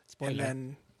QTEs, Spoiler. and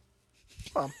then,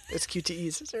 well, it's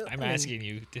QTEs. I'm asking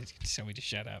you to tell me to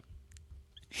shut up.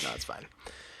 No, it's fine.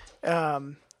 I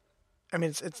mean,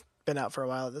 it's been out for a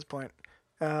while at this point.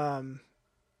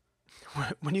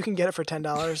 When you can get it for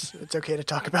 $10, it's okay to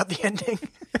talk about the ending.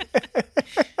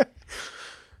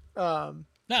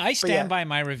 No, I stand by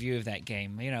my review of that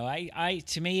game.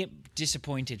 To me it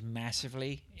disappointed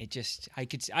massively. I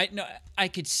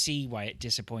could see why it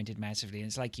disappointed massively. And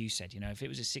it's like you said, if it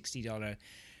was a $60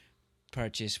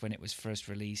 purchase when it was first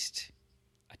released,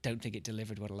 I don't think it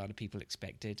delivered what a lot of people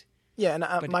expected. Yeah,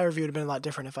 and my review would have been a lot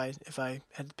different if I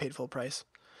had paid full price.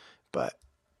 But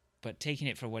taking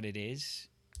it for what it is,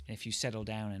 if you settle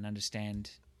down and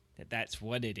understand that that's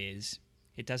what it is,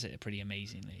 it does it pretty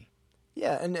amazingly.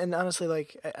 Yeah, and honestly,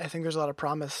 like, I think there's a lot of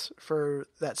promise for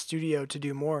that studio to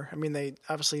do more. I mean, they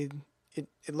obviously it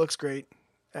looks great.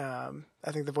 I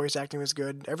think the voice acting was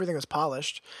good. Everything was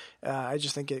polished. I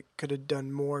just think it could have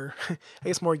done more. I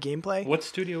guess more gameplay. What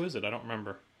studio is it? I don't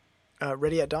remember.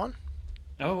 Ready at Dawn.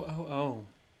 Oh.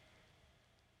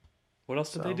 What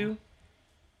else did they do?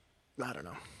 I don't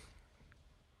know.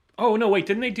 Oh no! Wait,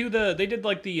 didn't they do they did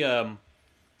like the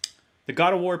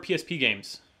God of War PSP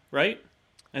games, right?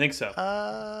 I think so.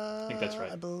 I think that's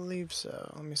right. I believe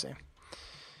so. Let me see.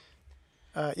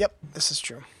 Yep, this is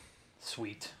true.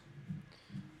 Sweet.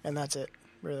 And that's it,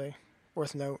 really.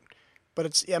 Worth note. But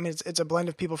it's a blend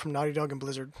of people from Naughty Dog and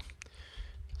Blizzard.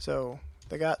 So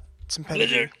they got some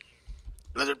pedigree.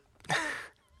 Blizzard.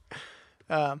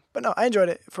 But no, I enjoyed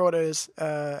it for what it is.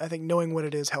 I think knowing what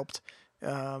it is helped,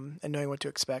 and knowing what to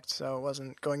expect. So I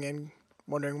wasn't going in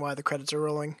wondering why the credits are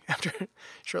rolling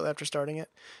shortly after starting it.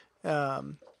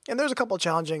 And there's a couple of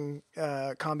challenging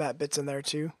combat bits in there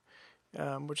too,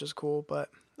 which is cool. But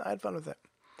I had fun with it.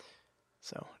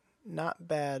 So not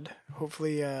bad.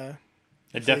 Hopefully, a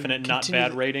definite not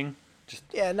bad rating.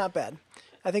 Yeah, not bad.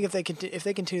 I think if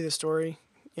they continue the story,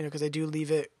 because they do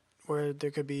leave it where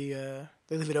there could be they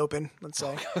leave it open. Let's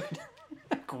say.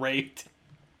 Great.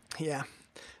 Yeah.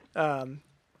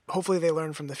 hopefully they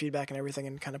learn from the feedback and everything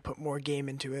and kind of put more game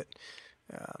into it.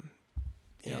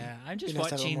 I'm just nice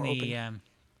to have a watching more the.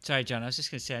 Sorry, John. I was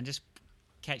just going to say I'm just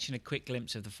catching a quick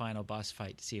glimpse of the final boss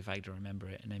fight to see if I can remember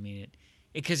it, and I mean it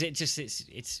because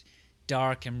it's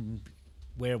dark and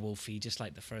werewolfy, just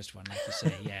like the first one, like you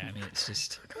say. Yeah, I mean it's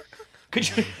just.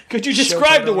 Could you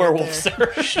describe the werewolf,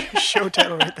 sir? Show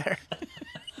title right there.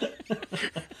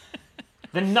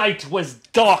 The night was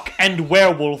dark and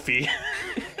werewolfy.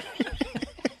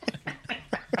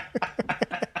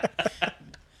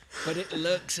 But it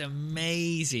looks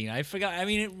amazing. I forgot. I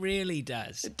mean, it really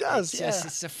does. It does,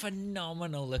 It's a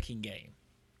phenomenal looking game.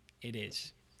 It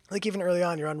is. Like even early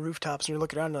on, you're on rooftops and you're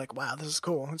looking around and you're like, wow, this is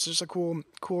cool. It's just a cool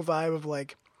vibe of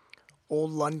like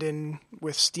old London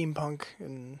with steampunk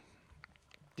and...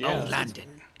 Yeah. Oh,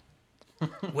 London.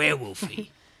 Werewolfy.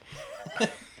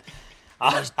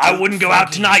 I wouldn't go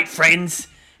out tonight, friends.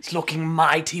 It's looking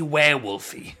mighty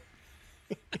werewolfy.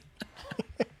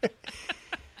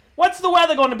 What's the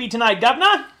weather going to be tonight,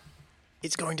 Governor?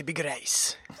 It's going to be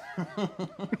grace.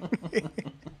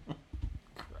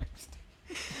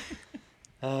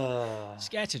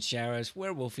 Scattered showers,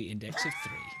 werewolfy index of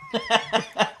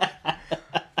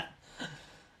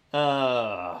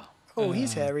 3.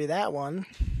 He's hairy, that one.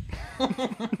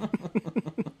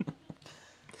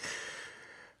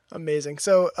 Amazing.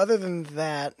 So other than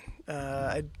that,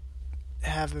 I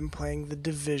have been playing The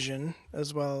Division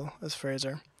as well as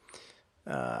Fraser.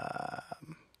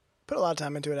 Put a lot of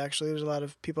time into it, actually. There's a lot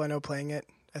of people I know playing it.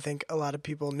 I think a lot of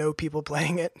people know people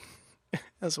playing it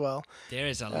as well. There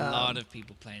is a lot of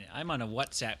people playing it. I'm on a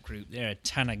WhatsApp group. There are a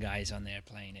ton of guys on there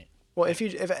playing it. Well, if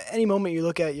at any moment you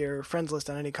look at your friends list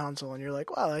on any console and you're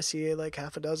like, wow, I see like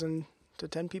half a dozen to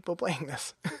 10 people playing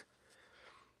this.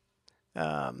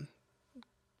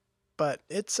 But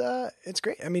it's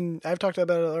great. I mean, I've talked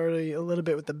about it already a little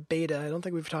bit with the beta. I don't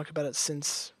think we've talked about it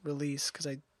since release because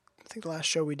I think the last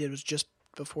show we did was just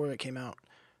before it came out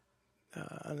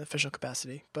on official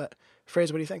capacity. But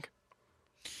Fraser, what do you think?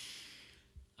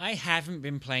 I haven't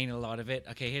been playing a lot of it.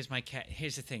 Okay,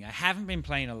 here's the thing. I haven't been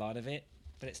playing a lot of it,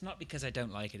 but it's not because I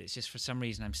don't like it. It's just for some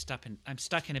reason I'm stuck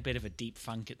in a bit of a deep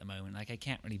funk at the moment. Like I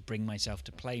can't really bring myself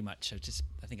to play much. So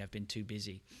I think I've been too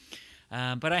busy.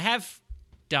 But I have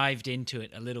dived into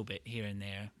it a little bit here and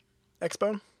there.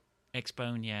 Xbone,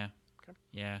 yeah. Okay.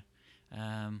 Yeah.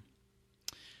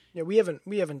 Yeah, we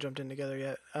haven't jumped in together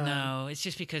yet. No, it's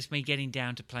just because me getting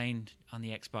down to playing on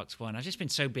the Xbox One. I've just been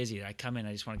so busy that I come in,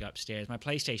 I just want to go upstairs. My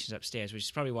PlayStation's upstairs, which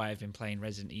is probably why I've been playing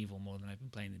Resident Evil more than I've been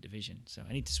playing The Division. So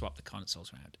I need to swap the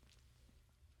consoles around.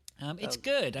 It's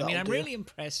good. I mean, I'm really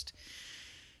impressed.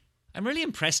 I'm really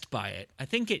impressed by it. I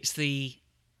think it's the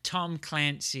Tom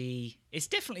Clancy. It's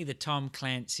definitely the Tom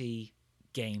Clancy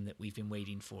game that we've been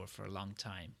waiting for a long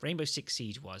time. Rainbow Six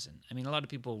Siege wasn't. I mean, a lot of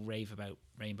people rave about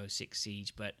Rainbow Six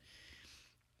Siege, but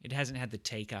it hasn't had the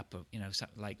take up of,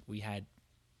 like we had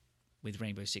with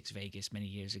Rainbow Six Vegas many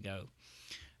years ago.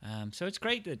 So it's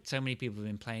great that so many people have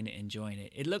been playing it, enjoying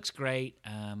it. It looks great.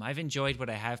 I've enjoyed what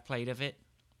I have played of it.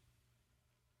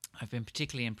 I've been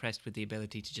particularly impressed with the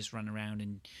ability to just run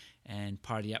around and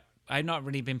party up. I've not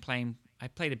really been playing. I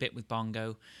played a bit with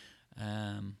Bongo.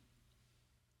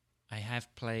 I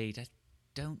have played, I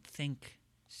don't think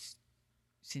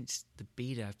since the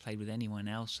beta I've played with anyone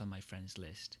else on my friends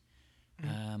list.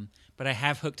 But I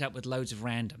have hooked up with loads of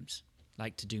randoms,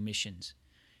 like to do missions.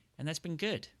 And that's been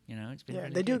good. It's been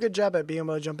really they do a good job at being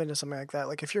able to jump into something like that.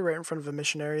 Like if you're right in front of a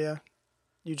mission area,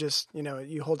 you just,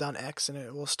 you hold down X and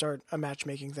it will start a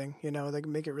matchmaking thing. They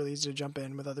make it really easy to jump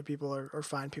in with other people or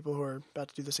find people who are about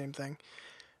to do the same thing,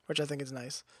 which I think is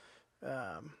nice.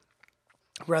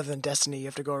 Rather than Destiny, you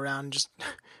have to go around and just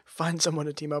find someone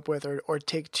to team up with or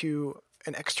take to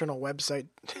an external website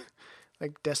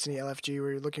like Destiny LFG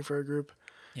where you're looking for a group.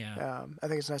 Yeah. I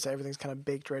think it's nice that everything's kind of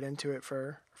baked right into it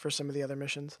for some of the other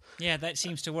missions. Yeah, that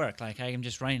seems to work. Like I am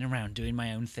just running around doing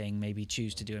my own thing, maybe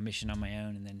choose to do a mission on my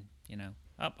own and then,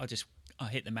 I'll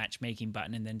hit the matchmaking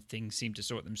button and then things seem to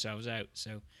sort themselves out.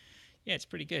 So, yeah, it's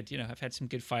pretty good. I've had some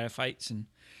good firefights and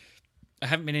I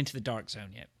haven't been into the dark zone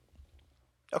yet.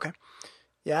 Okay.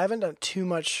 Yeah, I haven't done too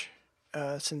much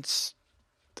since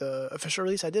the official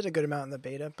release. I did a good amount in the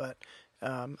beta, but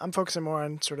I'm focusing more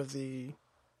on sort of the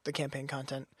campaign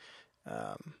content.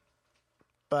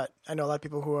 But I know a lot of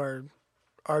people who are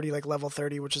already like level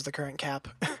 30, which is the current cap,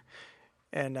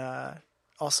 and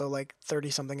also like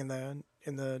 30 something in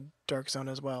the dark zone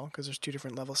as well, because there's 2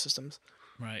 different level systems.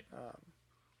 Right.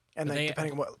 And then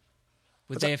depending on what.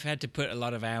 Would they have had to put a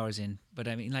lot of hours in? But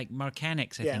I mean, like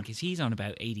Marcanix, I think, he's on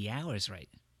about 80 hours, right?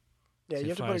 Yeah, you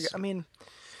have to put. I mean,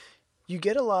 you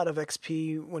get a lot of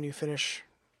XP when you finish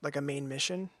like a main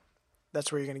mission,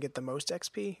 that's where you're gonna get the most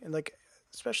XP. And like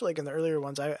especially like in the earlier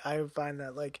ones, I find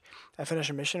that like I finish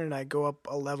a mission and I go up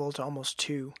a level to almost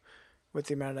 2 with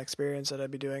the amount of experience that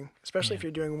I'd be doing. Especially if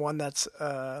you're doing one that's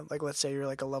like let's say you're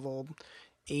like a level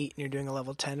 8 and you're doing a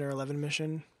level 10 or 11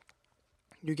 mission,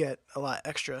 you get a lot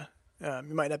extra.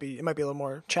 It might be a little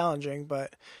more challenging,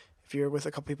 but if you're with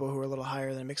a couple people who are a little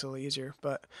higher, then it makes it a little easier.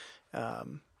 But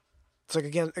it's like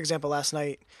again example last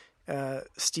night,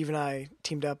 Steve and I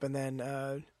teamed up, and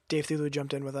then Dave Thulu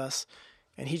jumped in with us,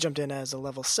 and he jumped in as a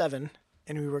level 7,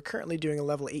 and we were currently doing a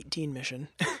level 18 mission.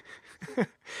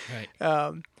 Right.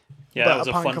 Yeah,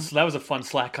 that was a fun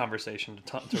Slack conversation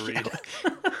to read.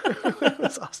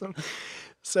 That's awesome.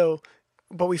 So,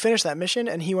 but we finished that mission,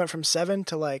 and he went from 7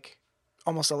 to like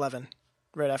almost 11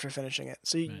 right after finishing it.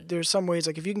 So there's some ways,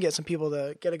 like if you can get some people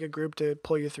to get a good group to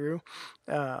pull you through,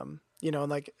 you know, and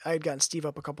like I had gotten Steve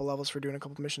up a couple levels for doing a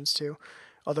couple missions too.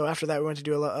 Although after that we went to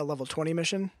do a level 20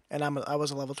 mission, and I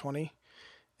was a level 20,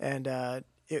 and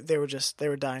they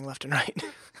were dying left and right.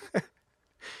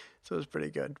 So it was pretty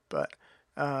good. But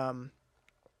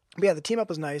yeah, the team up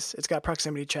was nice. It's got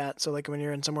proximity chat, so like when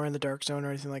you're in somewhere in the dark zone or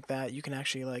anything like that, you can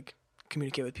actually like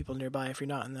communicate with people nearby if you're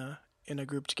not in a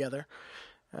group together,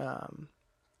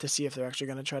 to see if they're actually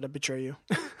going to try to betray you.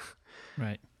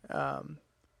 Right.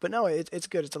 But no, it's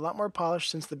good. It's a lot more polished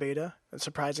since the beta.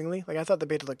 Surprisingly, like I thought the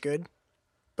beta looked good,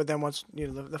 but then once you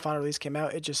know the final release came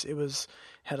out, it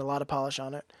had a lot of polish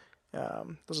on it.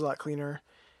 It was a lot cleaner.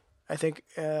 I think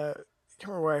I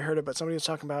can't remember where I heard it, but somebody was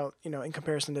talking about, you know, in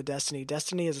comparison to Destiny.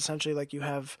 Destiny is essentially like you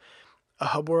have a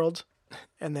hub world,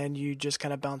 and then you just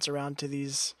kind of bounce around to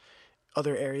these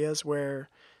other areas, where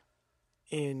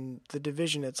in the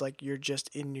Division it's like you're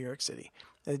just in New York City.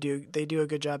 They do a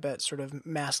good job at sort of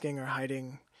masking or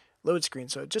hiding load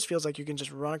screens, so it just feels like you can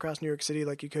just run across New York City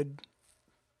like you could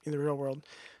in the real world.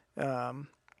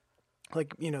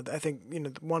 Like, you know, I think, you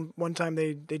know, one time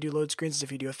they do load screens is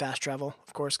if you do a fast travel,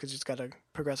 of course, because it's got to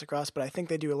progress across. But I think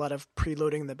they do a lot of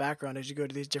preloading in the background as you go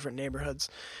to these different neighborhoods,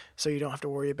 so you don't have to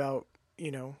worry about,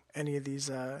 you know, any of these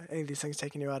things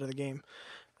taking you out of the game.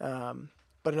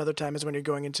 But another time is when you're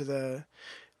going into the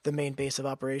main base of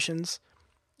operations.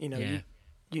 You know,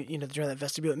 you know, during that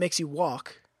vestibule, it makes you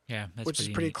walk. Yeah, which is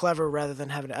pretty clever. Rather than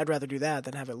I'd rather do that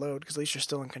than have it load, because at least you're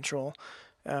still in control.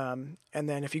 And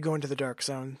then if you go into the dark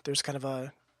zone, there's kind of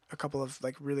a couple of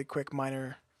like really quick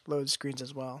minor load screens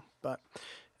as well. But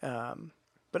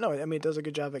no, I mean, it does a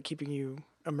good job at keeping you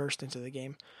immersed into the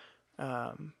game.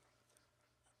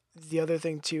 The other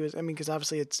thing too is, I mean, because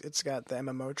obviously it's got the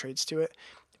MMO traits to it,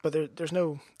 but there's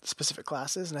no specific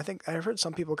classes. And I think I've heard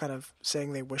some people kind of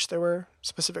saying they wish there were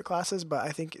specific classes, but I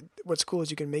think what's cool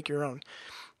is you can make your own.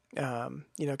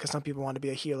 You know, because some people want to be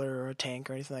a healer or a tank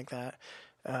or anything like that.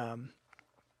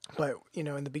 But, you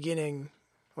know, in the beginning,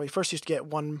 well, you first used to get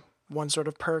one sort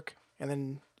of perk, and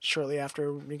then shortly after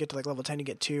you get to like level 10, you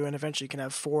get 2, and eventually you can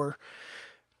have 4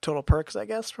 total perks, I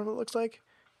guess, from what it looks like.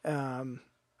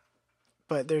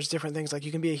 But there's different things, like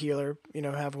you can be a healer, you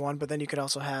know, have one, but then you could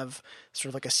also have sort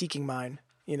of like a seeking mine,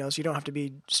 you know, so you don't have to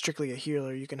be strictly a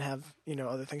healer. You can have, you know,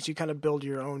 other things. You kind of build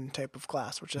your own type of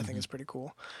class, which I think is pretty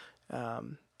cool.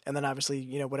 And then obviously,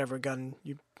 you know, whatever gun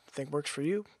you think works for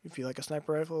you. If you like a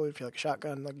sniper rifle, if you like a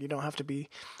shotgun, like you don't have to be,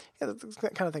 yeah, that's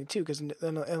that kind of thing too. Because in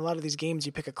a lot of these games,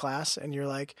 you pick a class and you're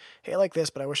like, hey, I like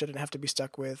this, but I wish I didn't have to be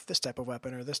stuck with this type of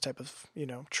weapon or this type of, you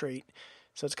know, trait.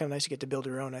 So it's kind of nice you get to build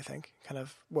your own. I think kind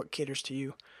of what caters to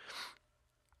you.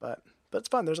 But it's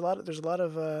fun. There's a lot of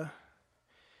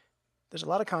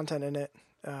content in it.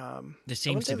 There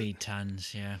seems to be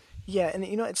tons, yeah. Yeah, and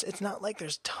you know, it's not like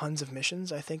there's tons of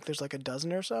missions. I think there's like a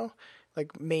dozen or so,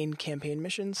 like main campaign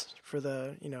missions for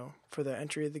the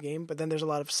entry of the game. But then there's a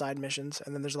lot of side missions,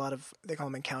 and then there's a lot of, they call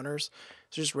them encounters.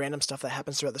 So just random stuff that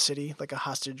happens throughout the city, like a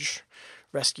hostage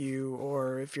rescue,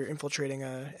 or if you're infiltrating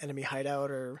a enemy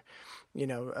hideout, or you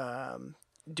know,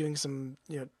 doing some,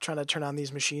 you know, trying to turn on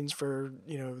these machines for,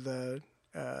 you know, the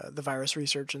virus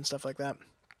research and stuff like that.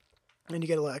 And you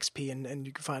get a little XP, and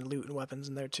you can find loot and weapons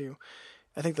in there too.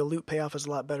 I think the loot payoff is a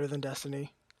lot better than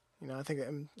Destiny. You know, I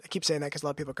keep saying that because a lot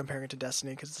of people are comparing it to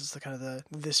Destiny, because this is the kind of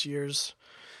this year's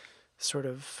sort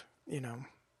of, you know.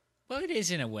 Well, it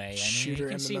is in a way. I mean, you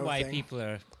can see why thing. people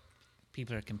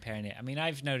are comparing it. I mean,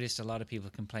 I've noticed a lot of people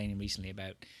complaining recently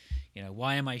about, you know,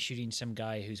 why am I shooting some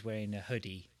guy who's wearing a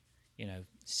hoodie, you know,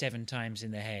 7 times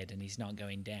in the head and he's not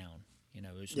going down? You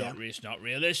know, it's not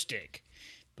realistic,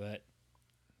 but.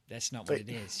 That's not what it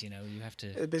is, you know. You have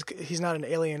to. He's not an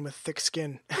alien with thick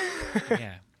skin.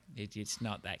 Yeah, it's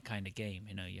not that kind of game,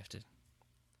 you know. You have to.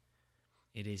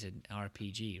 It is an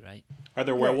RPG, right? Are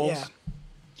there werewolves? Yeah.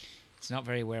 It's not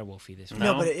very werewolfy this one.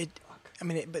 No, but I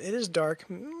mean, but it is dark,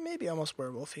 maybe almost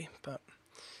werewolfy, but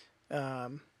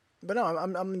no,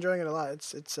 I'm enjoying it a lot.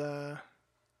 It's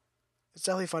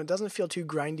definitely fun. It doesn't feel too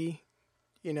grindy.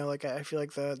 You know, like I feel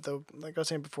like the like I was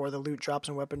saying before, the loot drops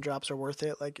and weapon drops are worth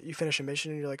it. Like you finish a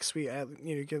mission and you're like, sweet,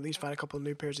 you can at least find a couple of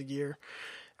new pairs of gear,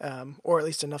 or at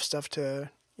least enough stuff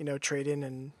to trade in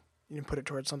and put it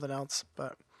towards something else.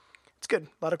 But it's good.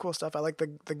 A lot of cool stuff. I like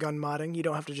the gun modding. You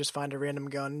don't have to just find a random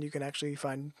gun. You can actually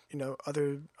find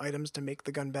other items to make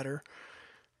the gun better.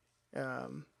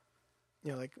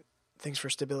 Like things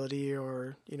for stability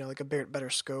or like a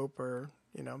better scope or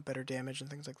better damage and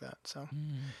things like that. So.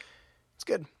 It's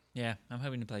good. Yeah, I'm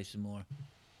hoping to play some more.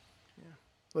 Yeah.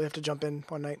 We'll have to jump in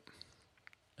one night.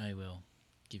 I will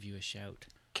give you a shout.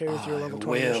 Carry through a level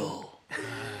 20 mission.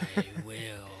 I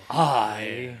will. All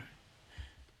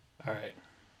right.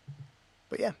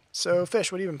 But yeah, so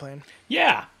Fish, what have you been playing?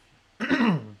 Yeah.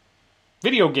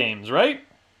 Video games, right?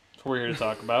 That's what we're here to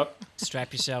talk about.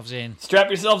 Strap yourselves in. Strap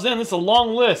yourselves in. This is a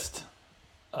long list.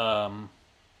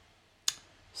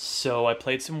 So I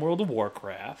played some World of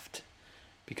Warcraft.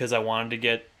 Because I wanted to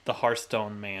get the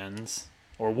Hearthstone mans,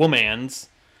 or womans,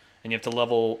 and you have to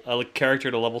level a character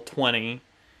to level 20.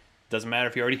 Doesn't matter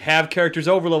if you already have characters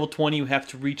over level 20, you have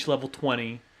to reach level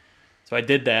 20. So I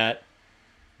did that,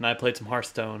 and I played some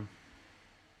Hearthstone.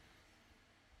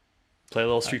 Play a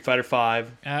little Street Fighter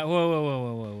 5.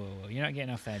 Whoa. You're not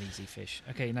getting off that easy, Fish.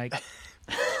 Okay, like...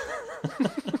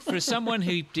 For someone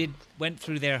who went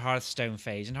through their Hearthstone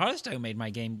phase, and Hearthstone made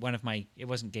my game it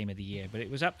wasn't game of the year, but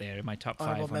it was up there in my top 5.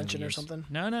 Honorable mention or something?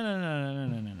 No.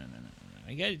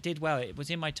 It did well. It was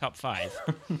in my top 5.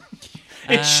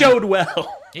 It showed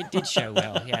well. It did show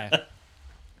well, yeah.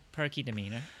 Perky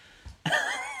demeanor.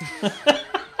 You're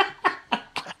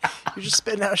just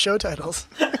spitting out show titles.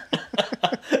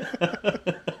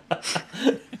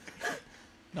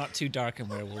 Not too dark and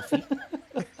werewolfy.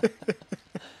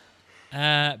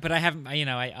 But I haven't,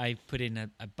 I put in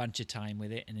a bunch of time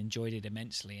with it and enjoyed it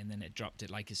immensely, and then it dropped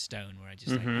it like a stone where I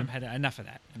just I've had enough of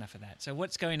that. So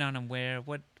what's going on and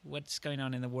what's going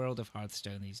on in the world of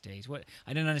Hearthstone these days?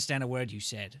 I don't understand a word you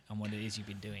said on what it is you've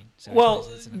been doing. So well,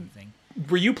 that's another thing.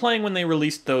 Were you playing when they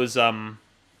released those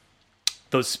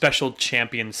special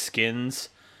champion skins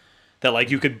that like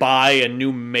you could buy a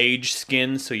new mage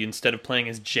skin, so instead of playing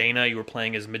as Jaina, you were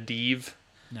playing as Medivh?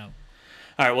 No.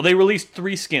 All right, well, they released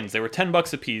 3 skins. They were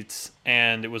 $10 a piece,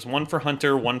 and it was one for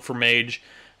Hunter, one for Mage,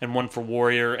 and one for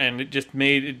Warrior, and it just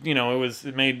made,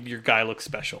 it made your guy look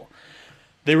special.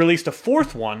 They released a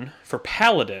 4th one for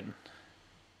Paladin,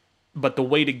 but the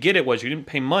way to get it was you didn't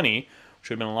pay money, which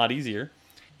would have been a lot easier.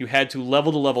 You had to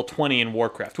level to level 20 in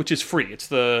Warcraft, which is free.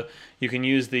 You can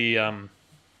use the,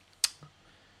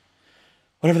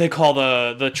 whatever they call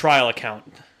the trial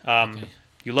account. Okay.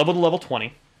 You level to level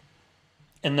 20,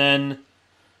 and then...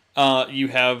 you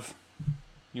have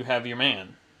your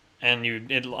man, and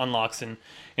it unlocks in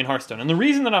Hearthstone. And the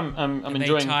reason that I'm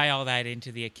enjoying... they tie all that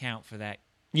into the account for that.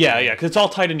 Yeah, because it's all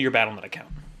tied into your Battle.net account.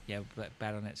 Yeah, but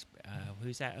Battle.net's...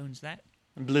 who's that owns that?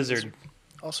 Blizzard.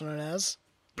 Also known as...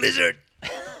 Blizzard!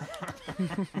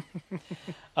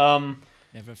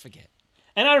 Never forget.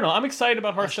 And I don't know, I'm excited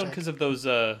about Hearthstone because of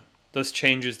those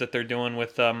changes that they're doing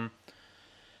with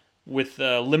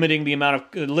limiting the amount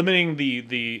of... limiting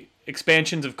the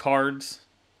expansions of cards,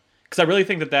 because I really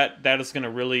think that is going to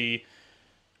really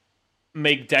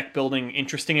make deck building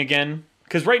interesting again.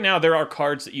 Because right now there are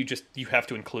cards that you have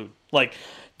to include. Like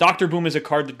Dr. Boom is a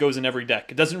card that goes in every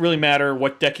deck. It doesn't really matter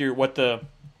what the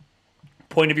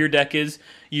point of your deck is.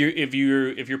 If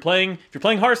you're playing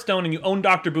Hearthstone and you own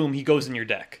Dr. Boom, he goes in your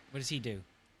deck. What does he do?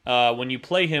 When you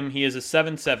play him, he is a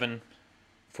 7/7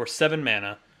 for 7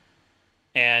 mana,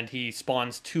 and he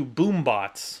spawns 2 Boom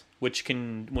Bots, which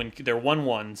can, when they're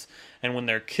 1/1s, and when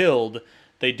they're killed,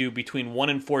 they do between 1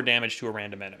 and 4 damage to a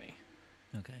random enemy.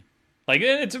 Okay. Like,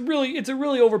 it's a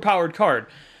really overpowered card.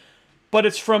 But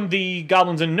it's from the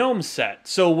Goblins and Gnomes set.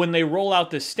 So when they roll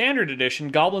out this standard edition,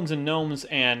 Goblins and Gnomes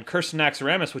and Curse of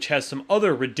Naxxramas, which has some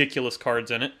other ridiculous cards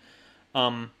in it,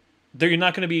 they're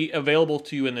not going to be available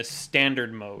to you in this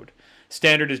standard mode.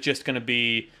 Standard is just going to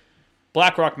be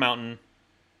Blackrock Mountain,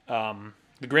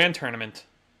 the Grand Tournament,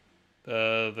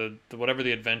 the whatever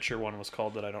the adventure one was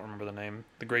called that I don't remember the name,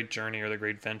 the Great Journey or the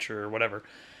Great Venture or whatever,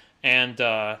 and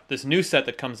this new set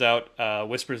that comes out,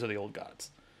 Whispers of the Old Gods.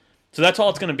 So that's all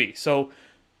it's going to be. So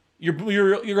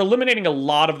you're eliminating a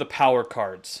lot of the power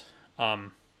cards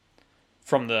from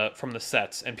the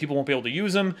sets, and people won't be able to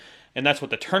use them, and that's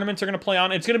what the tournaments are going to play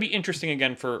on. It's going to be interesting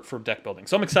again for deck building.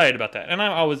 So I'm excited about that, and I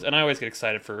always get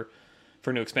excited for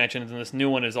new expansions. And this new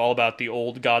one is all about the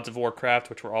old Gods of Warcraft,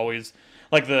 which were always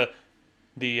like the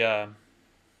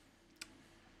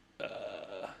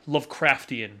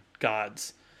Lovecraftian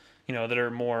gods, that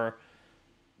are more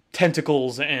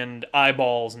tentacles and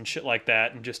eyeballs and shit like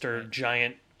that, and just are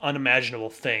giant, unimaginable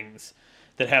things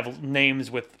that have names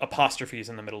with apostrophes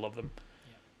in the middle of them.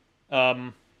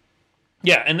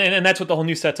 Yeah, and that's what the whole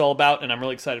new set's all about, and I'm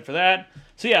really excited for that.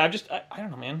 So yeah, I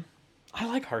don't know, man. I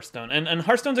like Hearthstone, and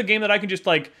Hearthstone's a game that I can just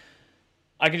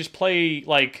play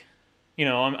like,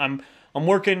 I'm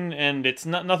working and it's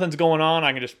nothing's going on.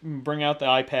 I can just bring out the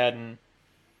iPad and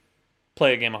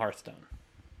play a game of Hearthstone.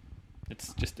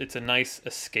 It's a nice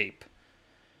escape.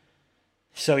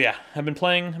 So yeah, I've been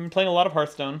playing a lot of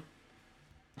Hearthstone,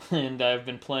 and I've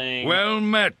been playing. Well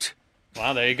met.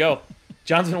 Wow, there you go.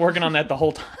 John's been working on that the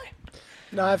whole time.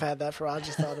 No, I've had that for a while. I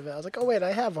just thought of it. I was like, oh wait,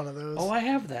 I have one of those. Oh, I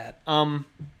have that. I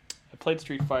played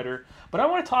Street Fighter, but I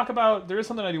want to talk about. There is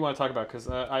something I do want to talk about because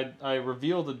I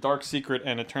revealed a dark secret,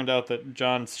 and it turned out that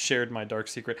John shared my dark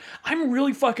secret. I'm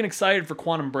really fucking excited for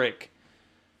Quantum Break.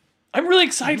 I'm really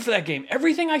excited for that game.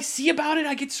 Everything I see about it,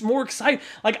 I get more excited.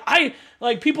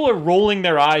 People are rolling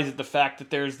their eyes at the fact that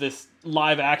there's this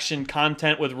live action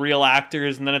content with real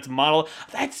actors, and then it's model.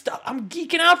 That stuff, I'm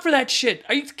geeking out for that shit.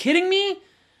 Are you kidding me?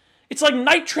 It's like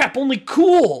Night Trap, only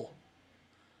cool.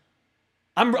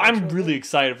 I'm really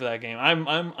excited for that game. I'm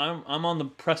on the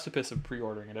precipice of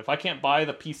pre-ordering it. If I can't buy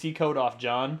the PC code off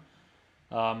John,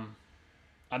 I'm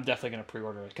definitely gonna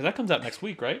pre-order it because that comes out next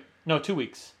week, right? No, 2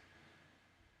 weeks.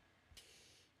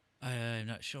 I'm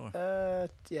not sure.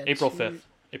 Yeah, April 5th.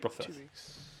 2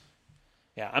 weeks.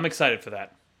 Yeah, I'm excited for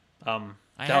that.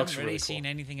 I haven't really seen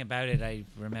anything about it. I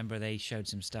remember they showed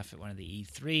some stuff at one of the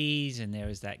E3s, and there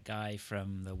was that guy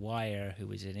from The Wire who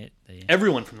was in it.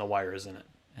 Everyone from The Wire is in it.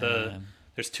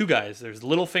 There's 2 guys. There's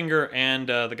Littlefinger and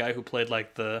the guy who played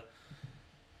like the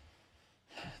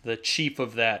chief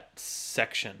of that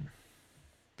section,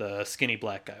 the skinny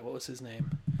black guy. What was his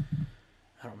name?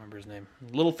 I don't remember his name.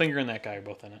 Littlefinger and that guy are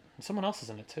both in it. And someone else is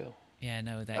in it too. Yeah,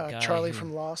 no, that guy. Charlie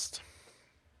from Lost.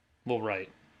 Well, right.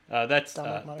 That's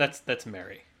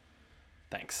Mary.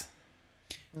 Thanks.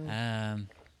 Yeah,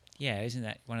 isn't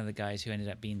that one of the guys who ended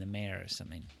up being the mayor or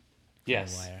something?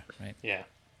 Yes. Wire, right. Yeah.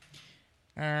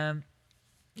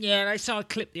 Yeah, and I saw a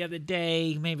clip the other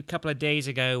day, maybe a couple of days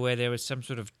ago, where there was some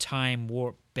sort of time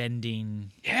warp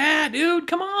bending. Yeah, dude,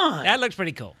 come on. That looks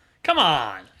pretty cool. Come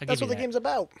on. That's what the game's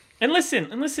about. And listen,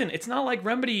 it's not like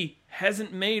Remedy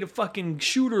hasn't made a fucking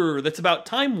shooter that's about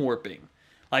time warping.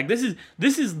 Like this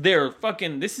is their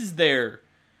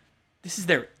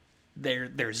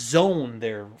zone,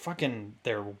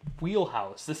 their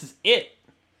wheelhouse. This is it.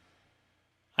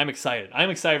 I'm excited. I'm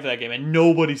excited for that game, and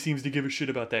nobody seems to give a shit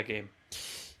about that game.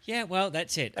 Yeah, well,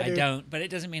 that's it. I don't, but it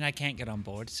doesn't mean I can't get on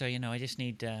board. So, I just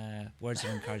need words of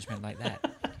encouragement like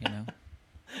that,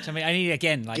 Somebody, I need,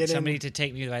 again, like somebody to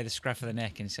take me by the scruff of the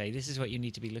neck and say, this is what you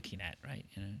need to be looking at, right?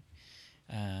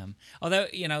 Although,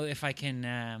 if I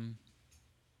can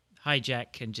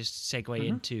hijack and just segue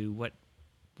into what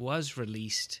was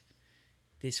released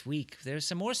this week, there's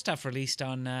some more stuff released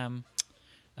on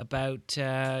about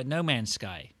No Man's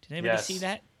Sky. Did anybody see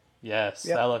that? Yes,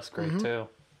 yep. That looks great too.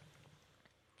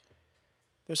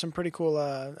 There's some pretty cool.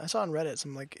 I saw on Reddit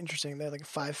some interesting. They had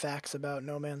 5 facts about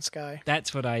No Man's Sky.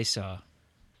 That's what I saw.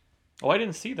 Oh, I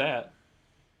didn't see that.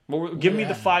 Well, give me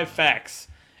the 5 facts,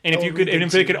 and if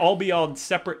it could all be on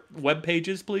separate web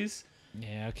pages, please.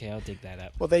 Yeah, okay, I'll dig that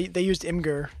up. Well, they used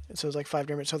Imgur, so it was 5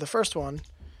 different. So the first one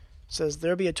says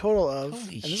there'll be a total of.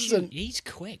 Holy shit, he's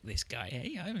quick, this guy.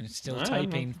 Hey, I'm still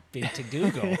typing to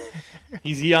Google.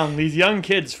 He's young. These young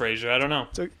kids, Fraser. I don't know.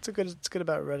 So it's good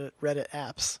about Reddit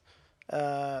apps.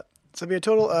 So there'll be a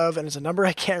total of, and it's a number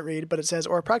I can't read, but it says,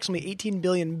 or approximately 18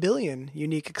 billion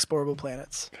unique explorable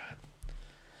planets. God.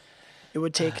 It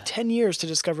would take 10 years to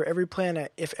discover every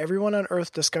planet if everyone on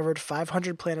Earth discovered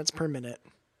 500 planets per minute.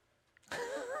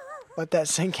 Let that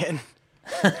sink in.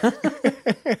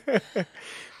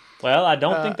 Well, I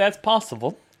don't think that's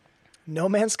possible. No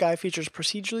Man's Sky features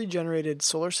procedurally generated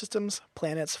solar systems,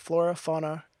 planets, flora,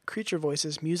 fauna, creature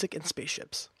voices, music, and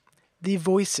spaceships. The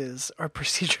voices are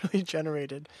procedurally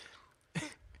generated.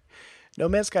 No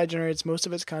Man's Sky generates most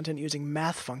of its content using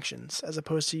math functions, as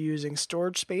opposed to using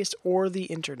storage space or the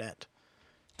internet.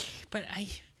 But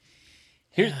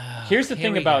here's the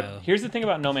thing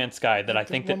about No Man's Sky that I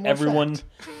think that everyone.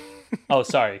 Oh,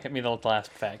 sorry. Give me the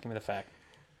last fact. Give me the fact.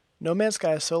 No Man's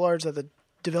Sky is so large that the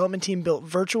development team built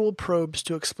virtual probes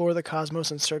to explore the cosmos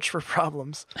and search for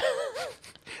problems.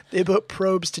 They built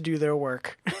probes to do their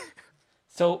work.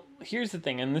 So here's the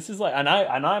thing, and this is and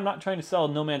I'm not trying to sell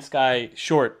No Man's Sky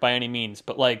short by any means,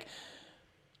 but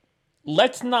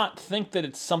let's not think that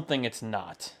it's something it's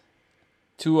not.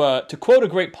 To quote a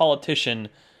great politician,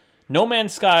 No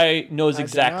Man's Sky knows I do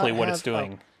exactly not what it's have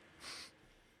doing.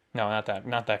 No, not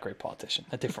that great politician.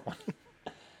 A different one.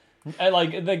 I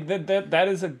like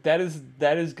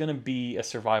that is gonna be a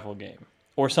survival game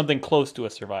or something close to a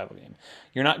survival game.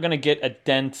 You're not gonna get a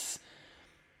dense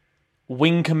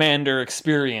Wing Commander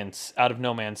experience out of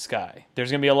No Man's Sky. There's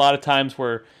gonna be a lot of times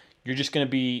where you're just gonna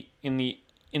be in the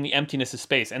emptiness of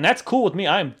space, and that's cool with me.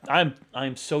 I'm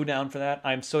so down for that.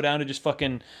 I'm so down to just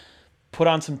fucking put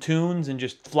on some tunes and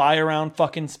just fly around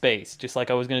fucking space, just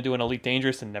like I was gonna do in Elite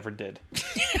Dangerous and never did.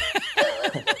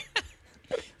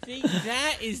 See,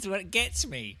 that is what gets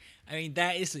me. I mean,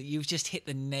 you've just hit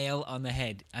the nail on the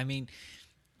head. I mean,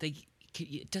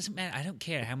 it doesn't matter. I don't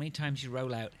care how many times you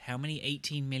roll out, how many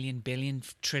 18 million, billion,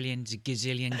 trillion,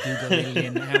 gazillion,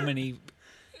 googleillion, how many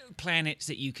planets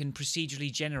that you can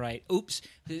procedurally generate. Oops,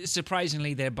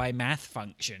 surprisingly, they're by math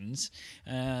functions.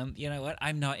 You know what?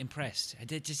 I'm not impressed.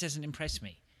 It just doesn't impress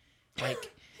me.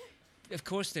 Like, of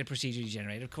course they're procedurally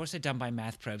generated. Of course they're done by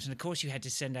math probes. And of course you had to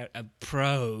send out a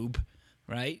probe,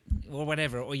 right? Or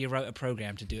whatever. Or you wrote a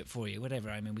program to do it for you. Whatever.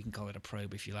 I mean, we can call it a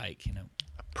probe if you like, you know.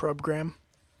 Program.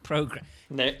 Program.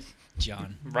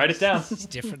 John. Write it down. It's a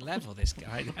different level, this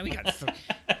guy. And we got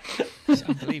it's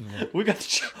unbelievable. We're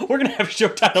gonna have show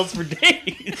titles for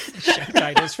days. Show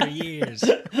titles for years.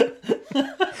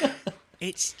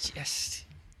 It's just,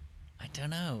 I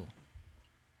don't know.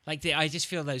 Like I just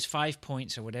feel those 5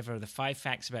 points or whatever, the 5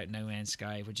 facts about No Man's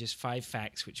Sky were just 5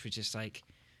 facts, which were just like,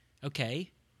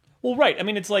 okay. Well, right. I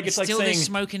mean, it's like still saying this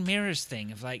smoke and mirrors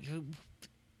thing of like.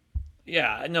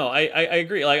 Yeah, no, I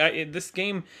agree. Like this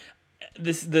game,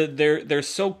 they're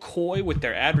so coy with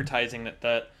their advertising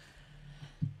that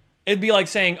it'd be like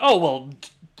saying, oh well,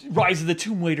 Rise of the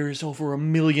Tomb Raider is over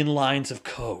 1 million lines of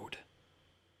code.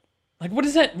 Like, what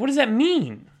does that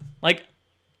mean? Like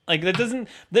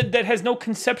that has no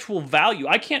conceptual value.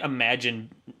 I can't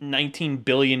imagine 19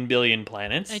 billion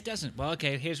planets. It doesn't. Well,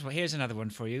 okay. Here's another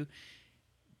one for you.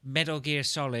 Metal Gear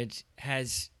Solid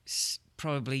has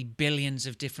probably billions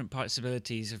of different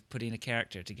possibilities of putting a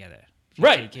character together. If you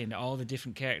right. Take in all the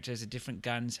different characters, the different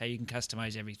guns, how you can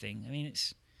customize everything. I mean,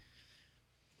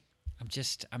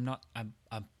 I'm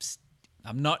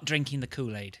not drinking the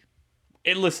Kool-Aid.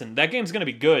 Listen, that game's gonna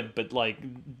be good, but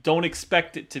like, don't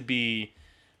expect it to be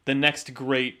the next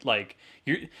great. Like,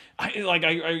 you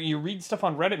read stuff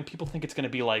on Reddit and people think it's gonna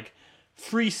be like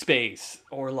Free Space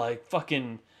or like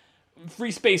fucking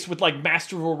Free Space with like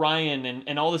Master of Orion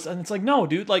and all this, and it's like, no,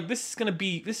 dude, like this is gonna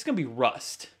be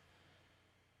Rust.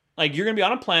 Like, you're gonna be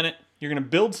on a planet, you're gonna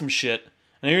build some shit, and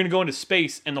then you're gonna go into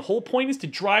space, and the whole point is to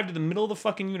drive to the middle of the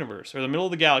fucking universe or the middle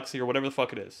of the galaxy or whatever the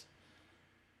fuck it is.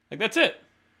 Like, that's it.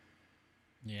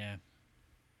 Yeah.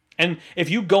 And if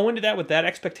you go into that with that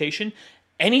expectation,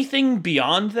 anything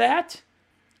beyond that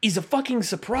is a fucking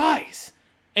surprise.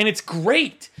 And it's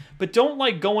great, but don't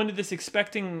like go into this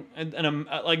expecting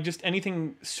like just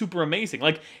anything super amazing.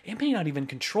 Like, it may not even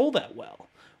control that well.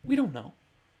 We don't know.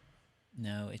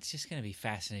 No, it's just going to be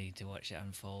fascinating to watch it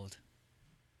unfold,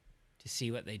 to see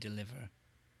what they deliver.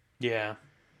 Yeah,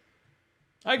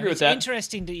 I agree with it's that.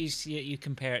 Interesting that you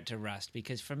compare it to Rust,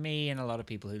 because for me and a lot of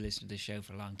people who listen to the show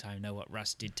for a long time know what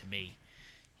Rust did to me.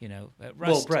 You know,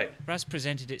 Rust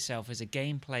presented itself as a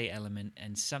gameplay element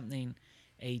and something.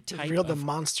 It revealed the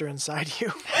monster inside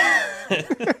you.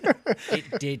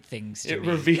 It did things to me. It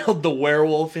revealed the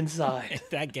werewolf inside.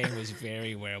 That game was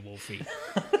very werewolfy.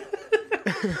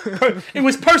 It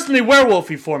was personally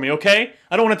werewolfy for me, okay?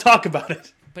 I don't want to talk about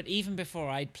it. But even before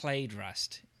I'd played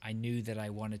Rust, I knew that I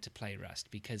wanted to play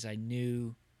Rust, because I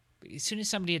knew, as soon as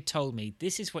somebody had told me,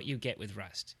 this is what you get with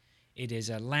Rust. It is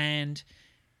a land,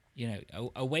 you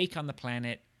know, awake on the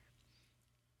planet,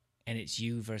 and it's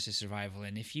you versus survival.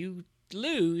 And if you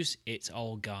lose, it's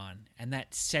all gone. And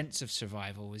that sense of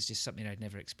survival was just something I'd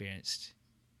never experienced.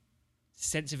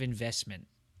 Sense of investment,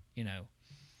 you know,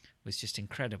 was just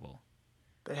incredible.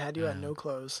 They had you at no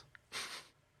clothes.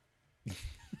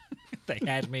 They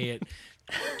had me at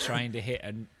trying to hit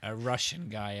a Russian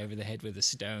guy over the head with a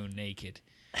stone naked.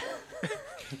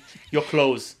 Your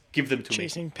clothes, give them to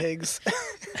Chasing pigs.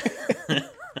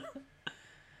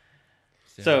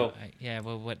 So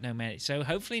So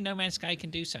hopefully No Man's Sky can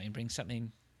do something, bring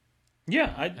something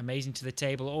amazing to the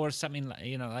table, or something,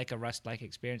 you know, like a Rust-like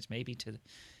experience maybe to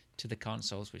the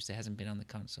consoles, which there hasn't been on the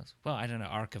consoles. Well, I don't know.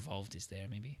 Ark Evolved is there,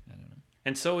 maybe. I don't know.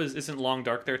 And so isn't Long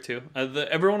Dark there too?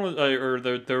 Everyone was, or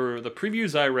the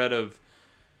previews I read of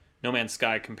No Man's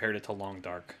Sky compared it to Long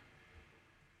Dark.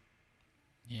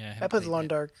 Yeah, I played the Long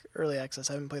Dark early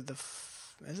access. I haven't played the.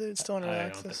 Is it still in early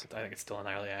access? I think it's still in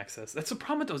early access. That's the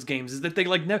problem with those games, is that they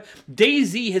like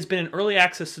DayZ has been in early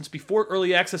access since before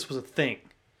early access was a thing.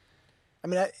 I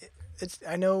mean, it's.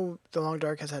 I know The Long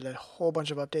Dark has had a whole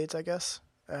bunch of updates, I guess.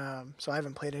 So I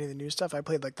haven't played any of the new stuff. I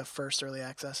played like the first early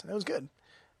access, and it was good.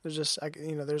 There's just,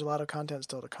 there's a lot of content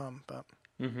still to come, but.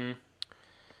 Mm-hmm.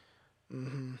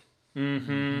 Mm-hmm.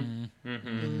 Mm-hmm.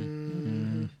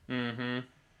 Mm-hmm. Mm-hmm.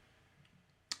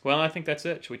 Well, I think that's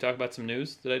it. Should we talk about some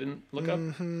news that I didn't look up?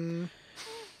 Mm-hmm.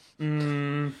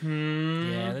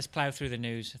 Mm-hmm. Yeah, let's plow through the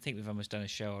news. I think we've almost done a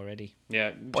show already.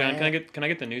 Yeah, John, can I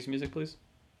get the news music, please?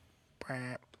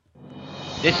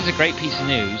 This is a great piece of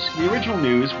news. The original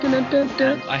news.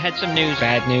 I had some news,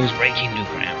 bad news, breaking new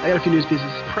ground. I got a few news pieces.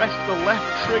 Press the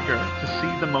left trigger to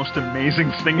see the most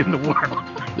amazing thing in the world.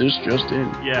 This just in.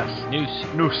 Yes. News.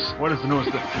 News. What is the news?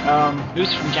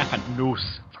 News from Japan.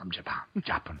 News from Japan.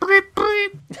 Japan.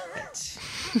 That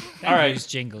All right. news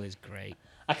jingle is great.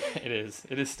 It is.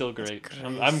 It is still great. great.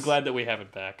 I'm glad that we have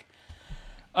it back.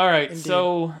 All right, Indeed.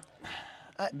 so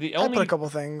I only put a couple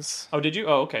things. Oh, did you?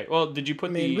 Oh, okay. Well, did you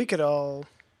put we could all.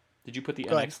 Did you put the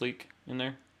Go ahead. NX leak in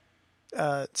there?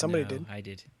 Somebody No, did. I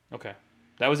did. Okay.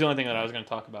 That was the only thing that I was going to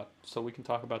talk about. So we can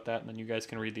talk about that, and then you guys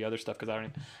can read the other stuff, because I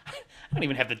don't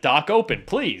even have the doc open.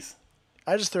 Please.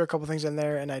 I just threw a couple things in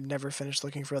there, and I never finished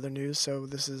looking for other news, so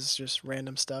this is just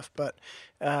random stuff. But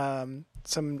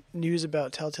some news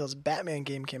about Telltale's Batman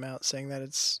game came out, saying that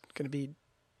it's going to be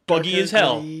Buggy darker, as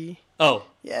hell. gritty. Oh.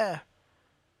 Yeah.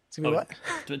 It's going to be what?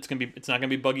 It's not going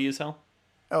to be buggy as hell?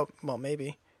 Oh, well,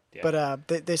 maybe. Yeah. But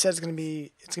they said it's going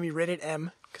to be rated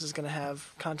M, because it's going to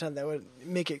have content that would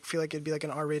make it feel like it'd be like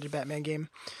an R-rated Batman game.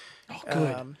 Oh,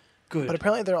 good. Good. But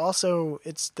apparently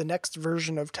it's the next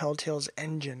version of Telltale's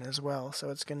engine as well, so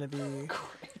it's going to be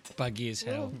Buggy as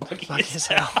hell. buggy as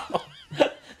hell.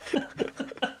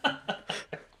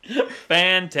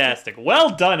 Fantastic. Well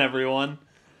done, everyone.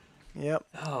 Yep.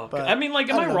 Oh, But, I mean, like,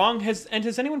 am I I, don't know. wrong? Has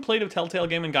anyone played a Telltale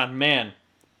game and gone, man,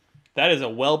 that is a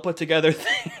well put together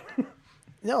thing?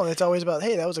 No, it's always about,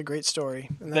 hey, that was a great story.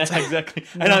 And that's Exactly.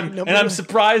 No, and I'm nobody-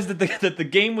 surprised that the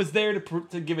game was there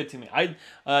to give it to me.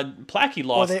 Placky or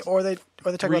lost. they talk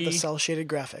about the three- cell shaded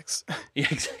graphics. Yeah,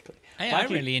 exactly. I Placky-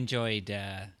 really enjoyed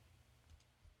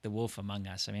The Wolf Among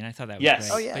Us. I mean, I thought that was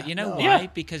Yes. great. Oh, yeah. But you know No. why? Yeah.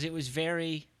 Because it was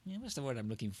very... what's the word I'm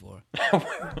looking for?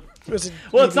 Was it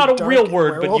Well, it's maybe not a dark real and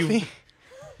word, but you- werewolfy?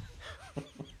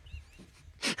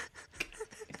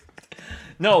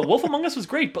 No, Wolf Among Us was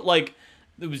great, but like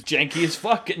it was janky as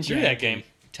fuck getting through that game.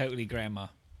 Totally grandma.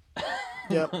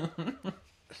 Yep.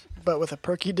 But with a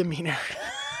perky demeanor.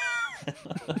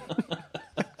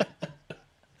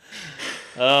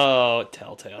 Oh,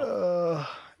 Telltale.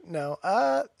 No.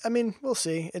 I mean, we'll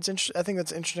see. It's I think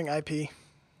that's an interesting IP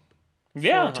for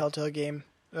Yeah, a Telltale game.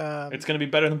 it's gonna be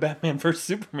better than Batman vs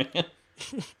Superman.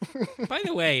 By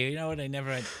the way, you know what? I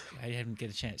didn't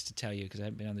get a chance to tell you because I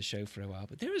haven't been on the show for a while.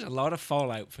 But there was a lot of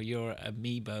fallout for your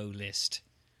amiibo list.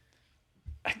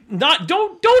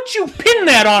 Don't you pin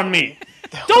that on me.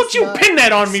 Don't you pin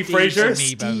that on me, Steve's Fraser. amiibo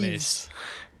Steve's. list.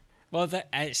 Well,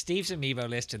 Steve's amiibo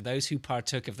list and those who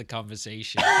partook of the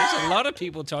conversation. There's a lot of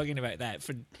people talking about that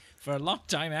for a long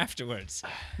time afterwards.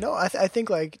 No, I think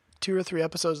like 2 or 3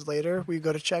 episodes later, we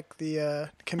go to check the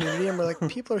community, and we're like,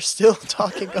 people are still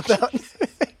talking about.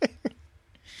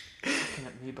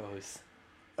 Amiibos.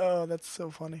 Oh, that's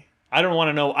so funny. I don't want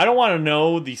to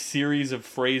know the series of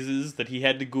phrases that he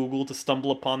had to Google to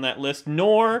stumble upon that list,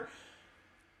 nor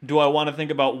do I want to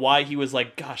think about why he was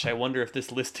like, gosh, I wonder if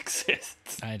this list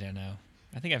exists. I don't know.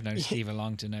 I think I've known Steve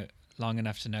long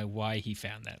enough to know why he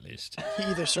found that list. He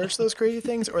either searched those crazy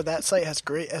things, or that site has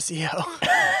great SEO.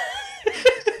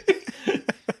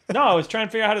 No, I was trying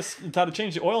to figure out how to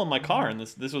change the oil in my car, and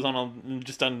this was on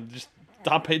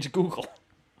top page of Google.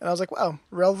 And I was like, wow,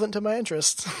 relevant to my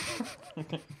interests. I'm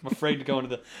afraid to go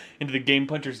into the Game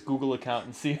Punchers Google account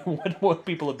and see what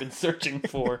people have been searching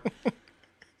for.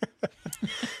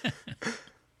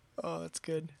 Oh, that's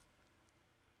good.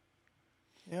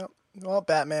 Yep. Well,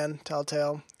 Batman,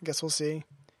 Telltale. Guess we'll see.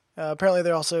 Apparently,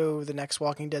 the next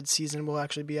Walking Dead season will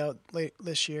actually be out late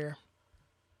this year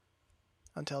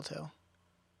on Telltale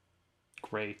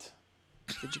Great.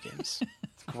 video games.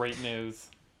 It's great news.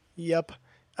 Yep.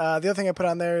 The other thing I put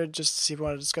on there, just to see if we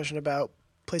want a discussion about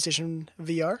PlayStation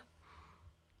VR.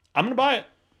 I'm going to buy it.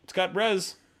 It's got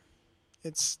res.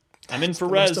 I'm in for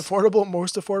the res. most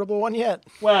affordable one yet.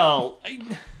 Well,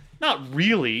 not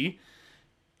really.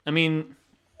 I mean,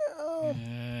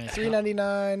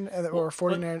 $399 or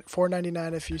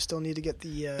 $499 if you still need to get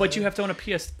the. but you have to own a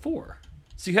PS4.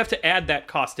 So you have to add that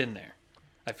cost in there,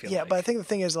 I feel Yeah, like. but I think the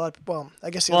thing is I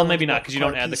guess. the Well, other maybe ones not, because you don't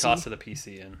require add the PC. cost of the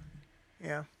PC in.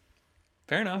 Yeah.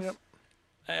 Fair enough. Yep.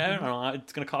 I don't know.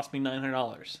 It's going to cost me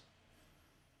 $900.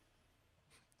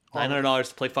 $900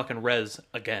 to play fucking res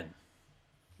again.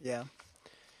 Yeah.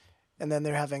 And then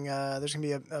they're having there's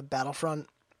gonna be a Battlefront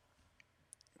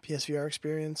PSVR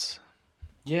experience.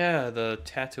 Yeah, the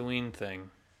Tatooine thing.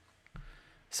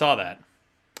 Saw that.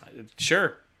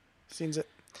 Sure. Seems it.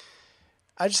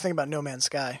 I just think about No Man's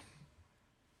Sky.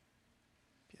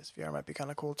 PSVR might be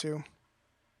kind of cool too.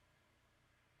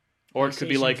 Or it could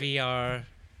be PlayStation like VR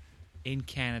in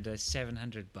Canada,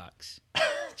 $700.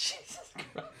 Jesus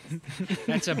Christ.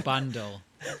 That's a bundle.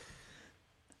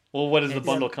 Well, what does the It's-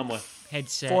 bundle come with?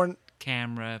 Headset, For-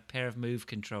 camera, pair of Move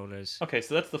controllers. Okay,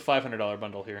 so that's the $500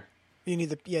 bundle here. You need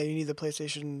the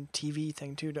PlayStation TV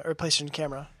thing too, or PlayStation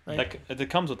camera, right? That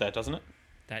comes with that, doesn't it?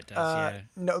 That does, yeah.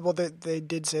 No, well they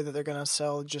did say that they're gonna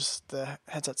sell just the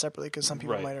headset separately because some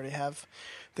people Right. might already have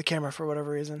the camera for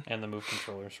whatever reason. And the Move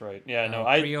controllers, right? Yeah, no,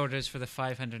 Pre-orders for the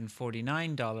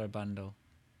 $549 bundle,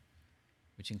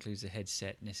 which includes the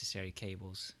headset, necessary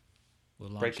cables, will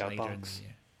launch Breakout later in box. the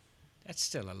year. That's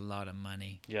still a lot of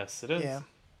money. Yes, it is. Yeah.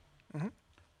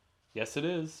 Yes, it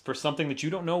is. For something that you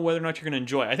don't know whether or not you're going to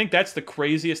enjoy. I think that's the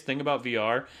craziest thing about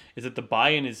VR is that the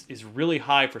buy-in is really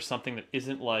high for something that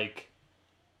isn't like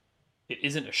it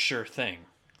isn't a sure thing.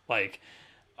 Like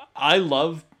I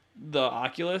love the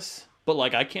Oculus, but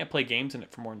like I can't play games in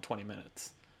it for more than 20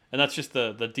 minutes. And that's just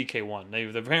the DK1.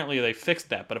 They fixed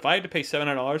that. But if I had to pay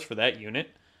 $700 for that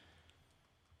unit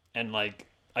and like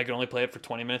I could only play it for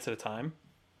 20 minutes at a time,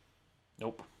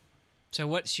 nope. So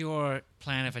what's your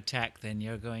plan of attack then?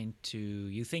 You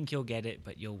think you'll get it,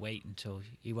 but you'll wait until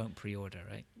you won't pre-order,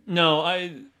 right? No,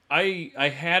 I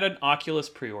had an Oculus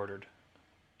pre-ordered,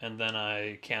 and then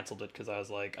I canceled it because I was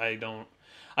like, I don't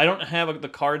have the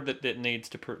card that needs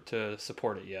to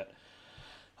support it yet.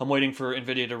 I'm waiting for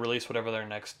Nvidia to release whatever their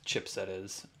next chipset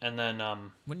is, and then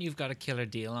Wouldn't you've got a killer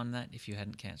deal on that if you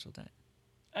hadn't cancelled that?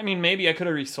 I mean maybe I could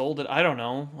have resold it. I don't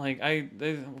know. Like I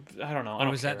don't know. I Or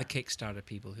don't was care. that the Kickstarter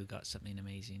people who got something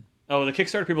amazing? Oh, the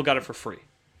Kickstarter people got it for free.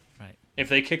 Right. If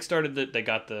they kickstarted it, they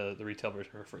got the retail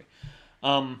version for free.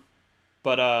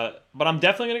 But I'm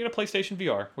definitely gonna get a PlayStation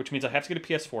VR, which means I have to get a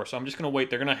PS4. So I'm just gonna wait.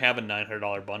 They're gonna have a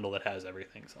 $900 bundle that has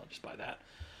everything, so I'll just buy that.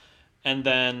 And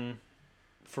then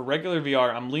for regular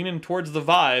VR, I'm leaning towards the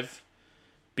Vive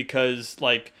because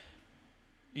like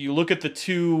you look at the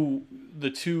two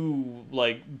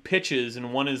like pitches,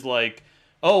 and one is like,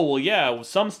 oh well, yeah,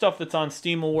 some stuff that's on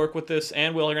Steam will work with this,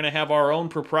 and we're gonna have our own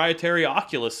proprietary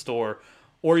Oculus store.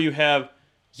 Or you have,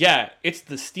 yeah, it's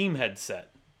the Steam headset.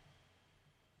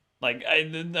 Like I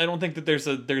don't think that there's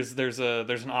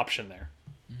an option there.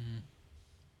 Mm-hmm.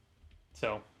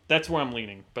 So that's where I'm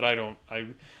leaning, but I'm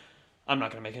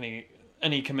not gonna make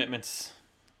any commitments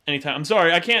anytime. I'm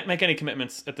sorry, I can't make any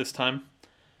commitments at this time.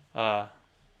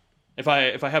 If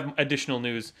I have additional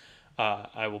news,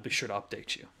 I will be sure to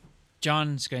update you.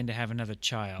 John's going to have another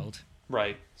child,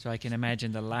 Right. so I can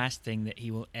imagine the last thing that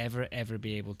he will ever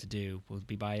be able to do will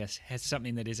be buy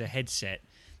something that is a headset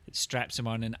that straps him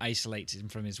on and isolates him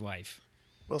from his wife.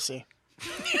 We'll see.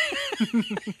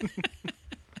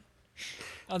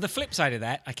 On the flip side of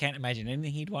that, I can't imagine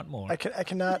anything he'd want more. I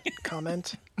cannot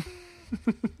comment.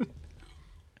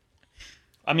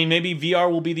 I mean, maybe VR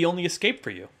will be the only escape for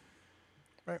you.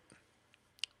 Right.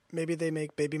 Maybe they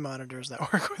make baby monitors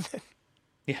that work with it.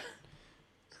 Yeah.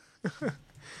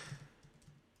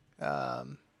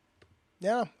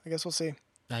 Yeah, I guess we'll see.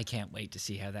 I can't wait to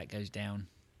see how that goes down.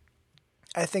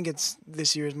 I think it's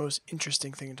this year's most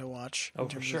interesting thing to watch in Oh,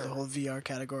 for terms sure. of the whole VR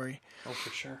category. Oh, for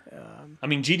sure. I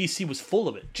mean, GDC was full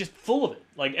of it, just full of it.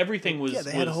 Like everything was. Yeah,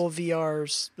 they had a whole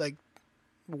VR's like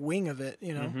wing of it,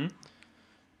 you know. Mm-hmm.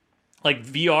 Like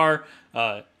VR.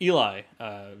 Eli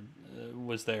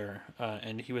was there,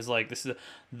 and he was like, "This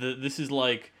is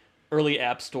like early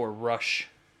App Store rush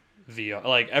VR.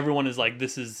 Like everyone is like,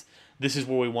 this is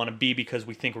where we want to be because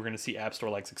we think we're going to see App Store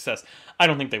like success. I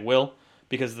don't think they will,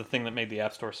 because the thing that made the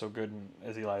App Store so good, and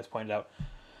as Eli has pointed out,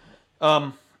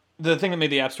 the thing that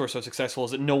made the App Store so successful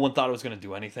is that no one thought it was going to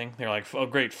do anything. They're like, oh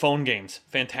great, phone games,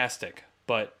 fantastic,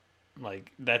 but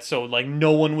like that's so like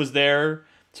no one was there.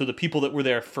 So the people that were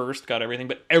there first got everything,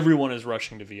 but everyone is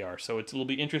rushing to VR. So it'll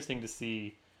be interesting to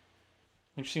see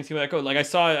where that goes. Like I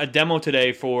saw a demo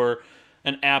today for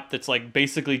an app that's like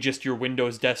basically just your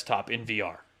Windows desktop in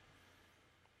VR.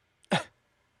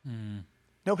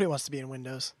 Nobody wants to be in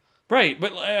Windows. Right,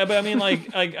 but I mean, like,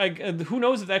 who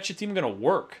knows if that shit's even gonna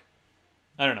work?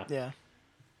 I don't know. Yeah.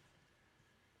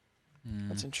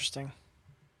 That's interesting.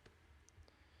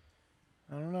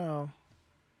 I don't know.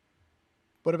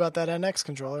 What about that NX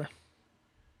controller?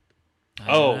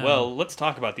 Oh, well, let's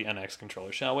talk about the NX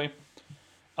controller, shall we?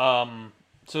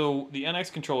 So the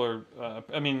NX controller,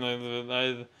 I mean,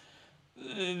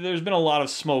 there's been a lot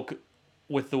of smoke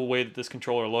with the way that this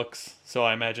controller looks, so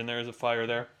I imagine there is a fire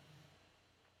there.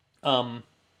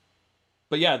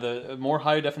 But yeah, the more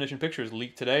high definition pictures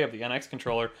leaked today of the NX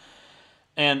controller,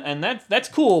 and that's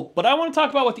cool. But I want to talk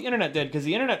about what the internet did, because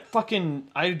the internet fucking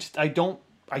I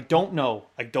don't know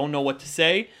what to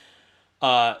say.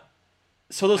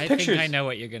 So those pictures, think I know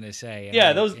what you're gonna say.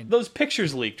 yeah, those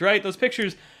pictures leaked, right? Those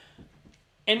pictures,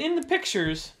 and in the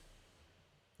pictures,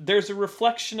 there's a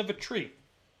reflection of a tree.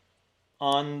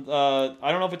 On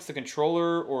I don't know if it's the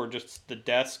controller or just the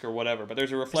desk or whatever, but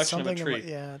there's a reflection of a tree.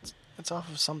 Yeah, it's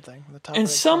off of something. The top And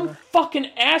some fucking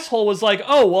asshole was like,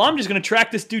 "Oh, well, I'm just gonna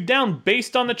track this dude down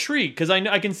based on the tree because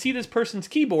I can see this person's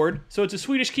keyboard, so it's a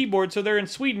Swedish keyboard, so they're in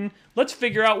Sweden. Let's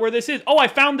figure out where this is. Oh, I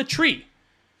found the tree."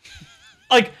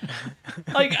 Like,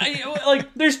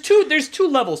 there's two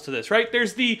levels to this, right?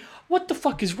 There's the what the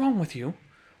fuck is wrong with you?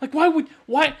 Like, why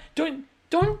don't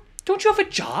you have a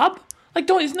job? Like,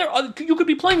 isn't there? You could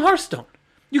be playing Hearthstone.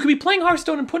 You could be playing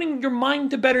Hearthstone and putting your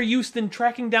mind to better use than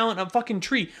tracking down a fucking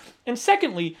tree. And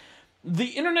secondly, the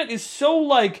internet is so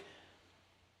like.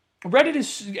 Reddit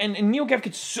is, and NeoGAF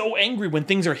gets so angry when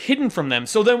things are hidden from them.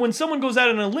 So then when someone goes out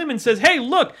on a limb and says, "Hey,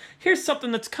 look, here's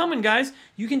something that's coming, guys.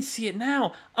 You can see it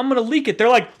now. I'm going to leak it." They're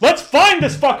like, "Let's find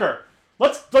this fucker.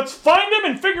 Let's find him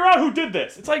and figure out who did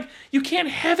this." It's like, you can't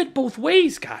have it both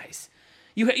ways, guys.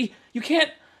 You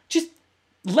can't just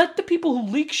let the people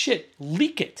who leak shit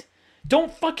leak it.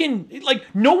 Don't fucking, like,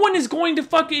 no one is going to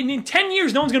fucking, in 10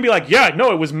 years, no one's going to be like, "Yeah,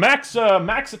 no, it was Max at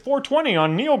 420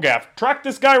 on NeoGAF. Track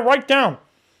this guy right down.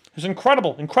 It was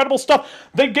incredible stuff.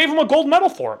 They gave him a gold medal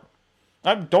for it.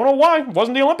 I don't know why. It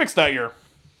wasn't the Olympics that year.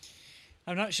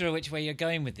 I'm not sure which way you're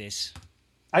going with this.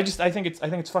 I think it's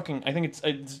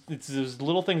those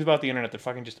little things about the internet that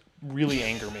fucking just really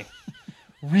anger me.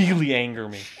 Really anger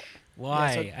me.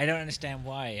 Why? Yeah, I don't understand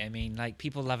why. I mean, like,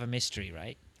 people love a mystery,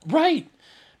 right? Right.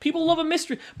 People love a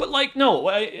mystery, but like, no,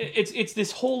 it's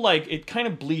this whole, like, it kind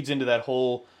of bleeds into that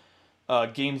whole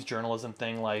games journalism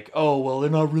thing, like, "Oh, well, they're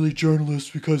not really journalists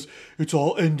because it's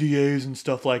all NDAs and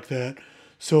stuff like that,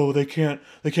 so they can't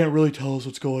really tell us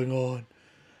what's going on."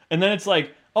 And then it's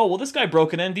like, "Oh, well, this guy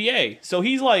broke an NDA, so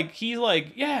he's like,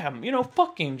 yeah,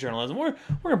 fuck game journalism. We're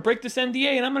gonna break this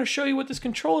NDA, and I'm gonna show you what this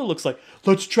controller looks like.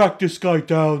 Let's track this guy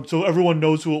down so everyone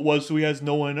knows who it was, so he has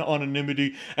no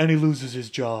anonymity and he loses his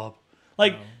job."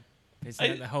 Like, Isn't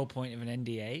that the whole point of an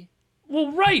NDA?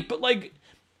 well, right, but like,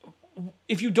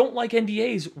 if you don't like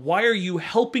NDAs, why are you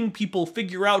helping people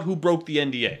figure out who broke the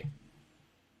NDA?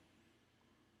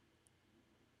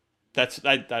 I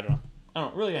don't know. I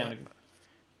don't really. Yeah.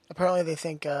 Apparently, they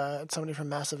think it's somebody from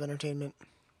Massive Entertainment.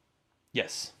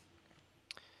 Yes.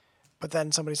 But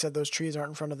then somebody said those trees aren't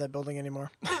in front of that building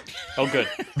anymore. Oh, good.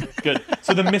 Good.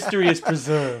 So the mystery is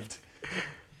preserved.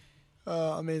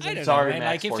 Amazing. I don't Sorry, know, man.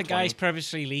 Max Like, if the 420. guy's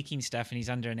purposely leaking stuff and he's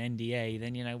under an NDA,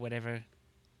 then, whatever.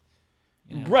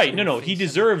 Right. No. He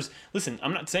deserves. Listen,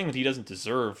 I'm not saying that he doesn't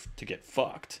deserve to get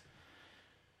fucked.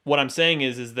 What I'm saying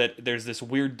is that there's this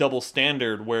weird double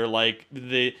standard where, like,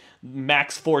 the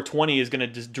Max 420 is going to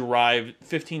just derive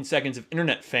 15 seconds of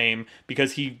internet fame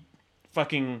because he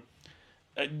fucking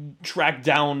tracked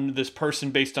down this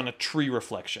person based on a tree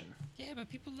reflection. Yeah, but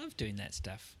people love doing that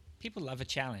stuff. People love a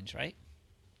challenge, right?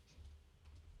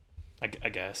 I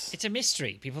guess. It's a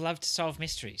mystery. People love to solve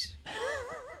mysteries.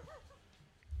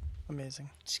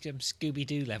 Amazing. Some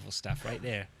Scooby-Doo level stuff right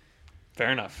there.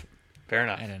 Fair enough.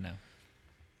 I don't know.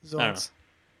 Zoinks.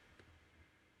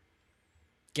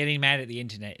 Getting mad at the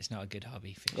internet is not a good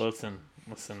hobby. Fish. Listen,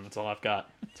 that's all I've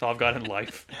got. That's all I've got in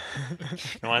life.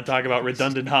 I want to talk about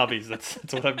redundant hobbies. That's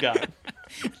what I've got.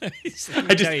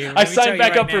 I signed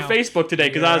back up for Facebook today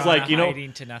because I was like,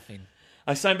 hiding to nothing.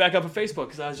 I signed back up for Facebook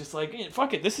because I was just like,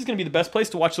 fuck it, this is gonna be the best place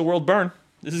to watch the world burn.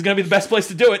 This is gonna be the best place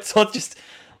to do it. So let's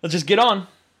just get on.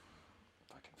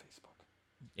 Fucking Facebook.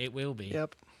 It will be.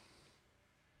 Yep.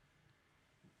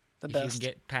 The If best. you can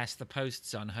get past the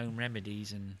posts on home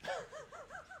remedies and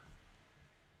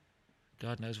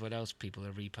God knows what else people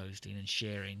are reposting and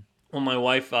sharing. Well, my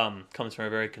wife comes from a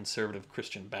very conservative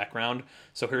Christian background,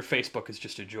 so her Facebook is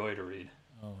just a joy to read.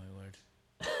 Oh my word.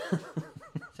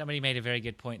 Somebody made a very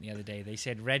good point the other day. They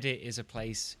said Reddit is a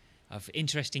place of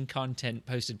interesting content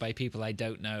posted by people I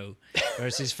don't know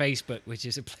versus Facebook, which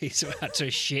is a place of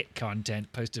utter shit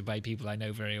content posted by people I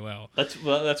know very well. That's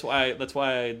why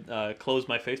I closed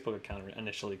my Facebook account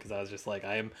initially, because I was just like,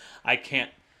 I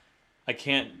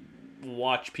can't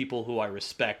watch people who I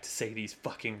respect say these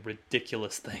fucking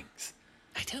ridiculous things.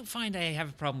 I don't find I have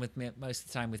a problem with most of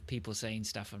the time with people saying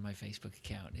stuff on my Facebook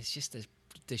account. It's just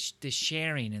the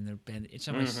sharing and it's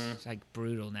almost like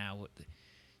brutal now.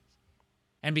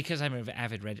 And because I'm an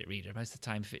avid Reddit reader, most of the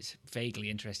time, if it's vaguely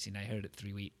interesting, I heard it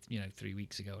 3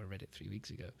 weeks ago, or read it 3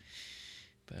 weeks ago.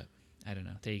 But I don't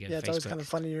know. There you go. Yeah, it's Facebook. always kind of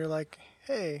funny. You're like,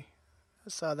 hey, I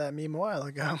saw that meme a while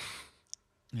ago.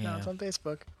 Yeah. Now it's on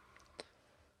Facebook.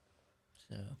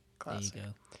 So Classic. there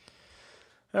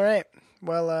you All right.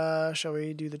 Well, shall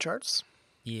we do the charts?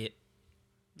 go. Yep.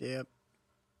 Yep.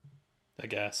 I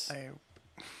guess.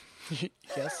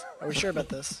 Yes. Are we sure about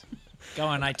this? Go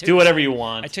on. I took Do whatever you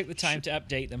want. I took the time to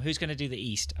update them. Who's going to do the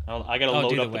East? I gotta I'll load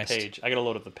do up the the West. page. I gotta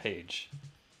load up the page.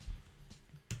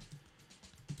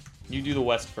 You do the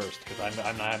West first, because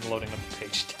I'm loading up the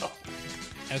page still.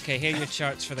 Okay, here are your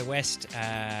charts for the West.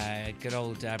 Good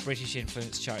old British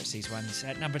influence charts, these ones.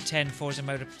 At number 10, Forza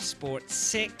Motorsport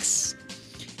 6.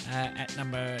 At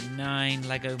number 9,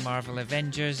 Lego Marvel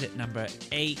Avengers. At number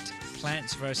 8,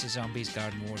 Plants vs. Zombies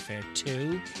Garden Warfare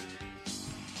 2.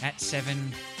 At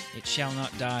 7, It Shall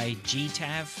Not Die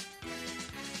GTAV.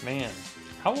 Man,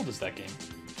 how old is that game?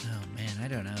 Oh man, I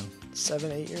don't know. 7,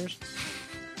 8 years?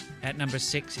 At number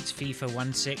 6, it's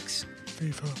FIFA 16.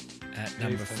 FIFA. At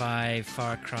number 5,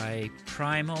 Far Cry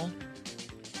Primal.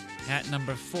 At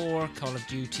number 4, Call of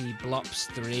Duty Blops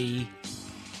 3.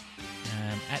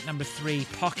 At number 3,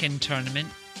 Pokken Tournament,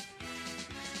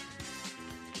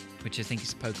 which I think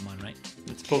is Pokemon, right?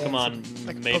 It's Pokemon it's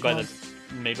like made by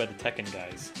Pokemon. the Tekken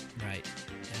guys. Right.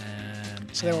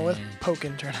 So they went with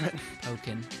Pokken Tournament.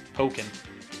 Pokken. Pokken.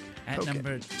 At Pokken.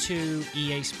 number 2,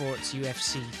 EA Sports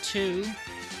UFC 2.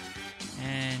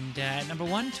 And at number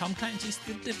 1, Tom Clancy's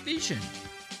The Division.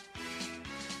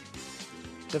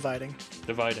 Dividing.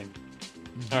 Dividing.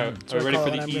 All right, So are we ready for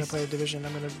when the I'm going to East? play Division,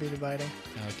 I'm going to be dividing.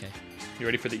 Okay. You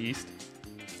ready for the East?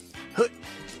 Huh.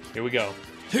 Here we go.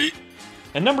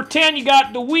 And number 10, you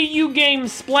got the Wii U game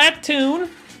Splatoon.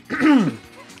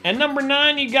 And number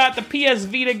 9, you got the PS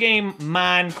Vita game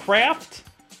Minecraft.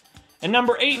 And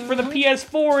number 8 for the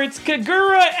PS4, it's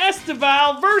Kagura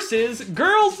Estival versus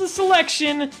Girls the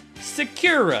Selection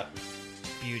Sakura.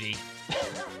 Beauty.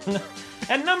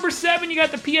 At number 7, you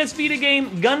got the PS Vita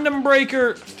game Gundam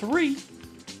Breaker 3.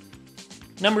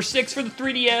 Number 6 for the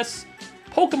 3DS,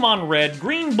 Pokemon Red,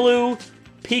 Green, Blue,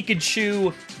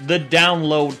 Pikachu, the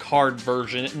download card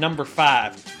version. At number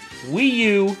 5, Wii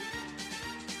U,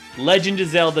 Legend of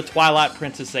Zelda Twilight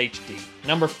Princess HD.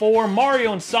 Number 4,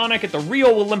 Mario and Sonic at the Rio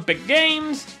Olympic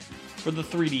Games for the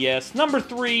 3DS. Number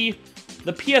 3,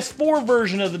 the PS4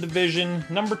 version of The Division.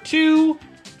 Number 2,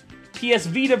 PS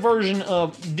Vita version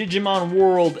of Digimon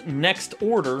World Next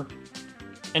Order.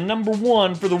 And number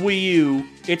 1 for the Wii U,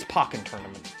 it's Pokken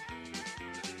Tournament.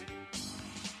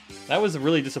 That was a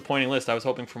really disappointing list. I was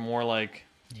hoping for more like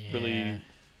really.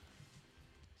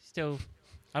 Still,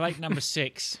 I like number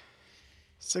 6.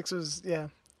 6 was, yeah.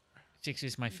 6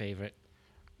 is my favorite.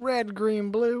 Red,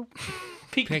 green, blue.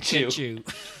 Pikachu.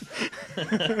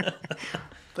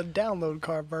 The download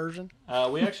card version.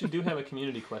 We actually do have a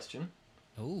community question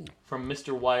Ooh. from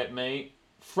Mr. Wyatt May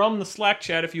from the Slack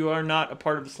chat. If you are not a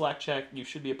part of the Slack chat, you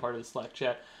should be a part of the Slack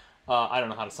chat. I don't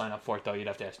know how to sign up for it, though. You'd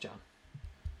have to ask John.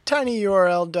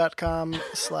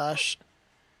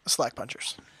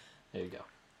 tinyurl.com/slackpunchers. There you go.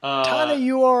 Tiny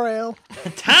URL.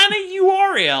 Tiny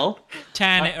URL.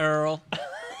 Tana Earl.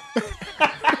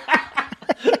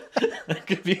 That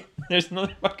could be. There's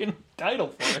another fucking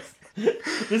title for us.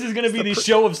 This is going to be the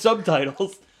show of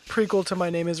subtitles. Prequel to My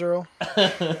Name is Earl.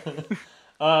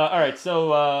 All right, so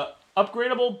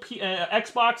upgradable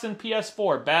Xbox and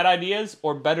PS4. Bad ideas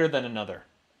or better than another?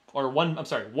 Or one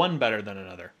better than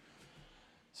another.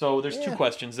 So there's two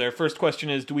questions there. First question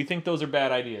is, do we think those are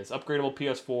bad ideas? Upgradable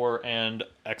PS4 and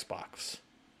Xbox.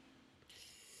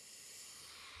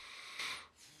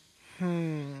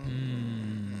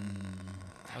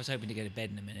 I was hoping to go to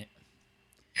bed in a minute.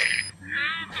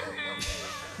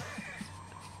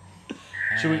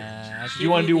 Should we? I'll Do give you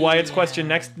want to do the, Wyatt's question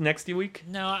next week?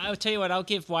 No, I'll tell you what. I'll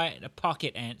give Wyatt a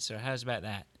pocket answer. How's about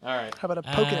that? All right. How about a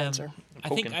Pokken answer? I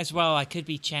think Pokken. as well, I could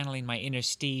be channeling my inner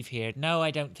Steve here. No,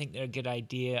 I don't think they're a good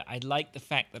idea. I like the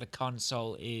fact that a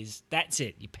console is, that's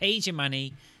it. You paid your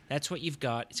money. That's what you've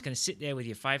got. It's going to sit there with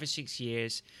you 5 or 6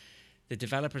 years. The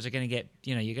developers are going to get,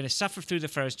 you're going to suffer through the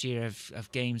first year of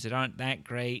games that aren't that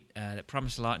great, that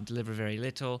promise a lot and deliver very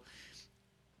little.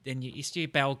 Then you see your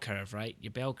bell curve, right?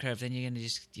 Your bell curve, then you're going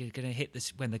to hit this,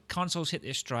 when the consoles hit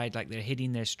their stride like they're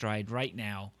hitting their stride right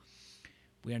now.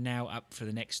 We are now up for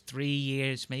the next 3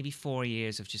 years, maybe 4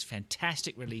 years of just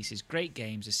fantastic releases, great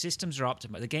games. The systems are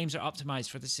optimized. The games are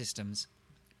optimized for the systems.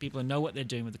 People know what they're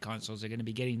doing with the consoles. They're going to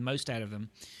be getting most out of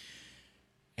them.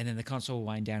 And then the console will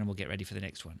wind down and we'll get ready for the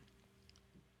next one.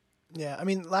 Yeah, I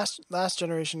mean, last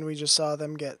generation we just saw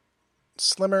them get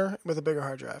slimmer with a bigger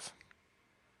hard drive.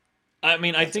 I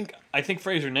mean, I think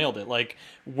Fraser nailed it. Like,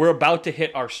 we're about to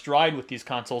hit our stride with these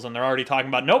consoles, and they're already talking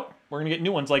about, nope, we're gonna get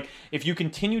new ones. Like, if you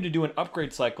continue to do an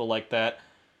upgrade cycle like that,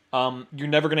 you're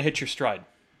never gonna hit your stride,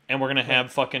 and we're gonna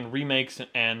have fucking remakes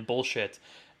and bullshit,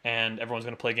 and everyone's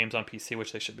gonna play games on PC,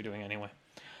 which they should be doing anyway.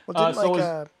 Well,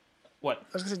 didn't what?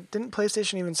 I was gonna say, didn't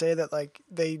PlayStation even say that like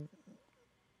they,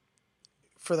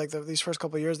 for like these first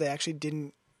couple of years, they actually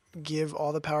didn't give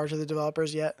all the power to the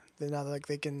developers yet? Now like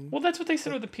they can. Well, that's what they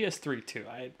said with the PS3 too.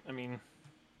 I mean,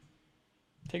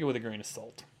 take it with a grain of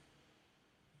salt.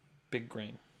 Big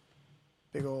grain.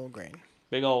 Big old grain.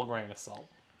 Big old grain of salt.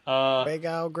 Big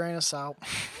old grain of salt.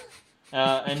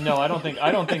 And no, I don't think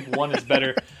one is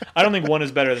better. I don't think one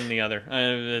is better than the other.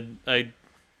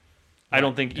 I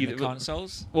don't think either. The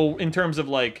consoles? Well, in terms of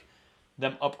like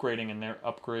them upgrading and their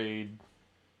upgrade,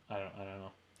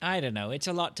 I don't know. It's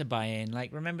a lot to buy in.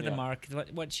 Like, remember the Yeah.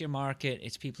 market. What's your market?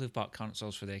 It's people who've bought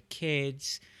consoles for their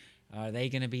kids. Are they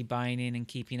going to be buying in and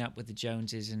keeping up with the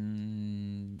Joneses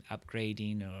and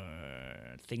upgrading,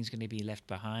 or things going to be left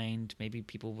behind? Maybe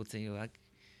people will think like,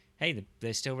 hey,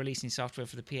 they're still releasing software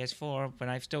for the PS4, but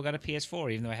I've still got a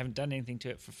PS4, even though I haven't done anything to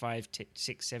it for 5,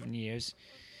 6, 7 years.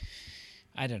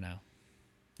 I don't know.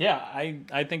 Yeah,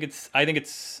 I think it's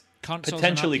Consoles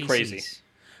potentially are not crazy. PCs.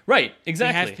 Right, They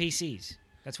exactly. have PCs.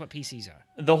 That's what PCs are.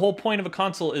 The whole point of a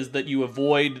console is that you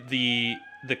avoid the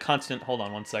constant. Hold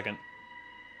on one second.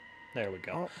 There we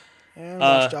go. And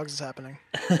Watch Dogs is happening.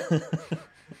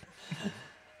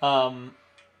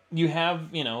 You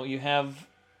have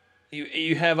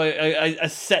a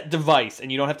set device,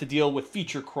 and you don't have to deal with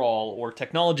feature crawl or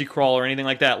technology crawl or anything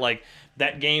like that. Like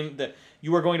that game that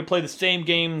you are going to play the same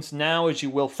games now as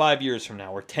you will 5 years from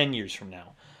now or 10 years from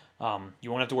now. You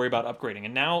won't have to worry about upgrading.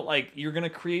 And now, like, you're gonna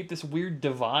create this weird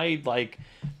divide. Like,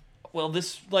 well,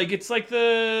 it's like what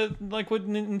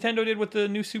Nintendo did with the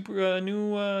new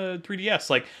 3DS.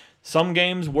 Like, some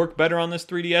games work better on this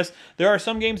 3DS. There are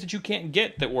some games that you can't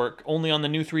get that work only on the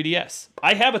new 3DS.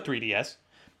 I have a 3DS,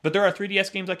 but there are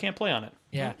 3DS games I can't play on it.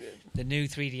 Yeah, the new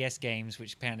 3DS games,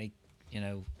 which apparently,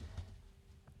 you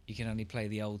can only play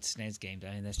the old SNES games.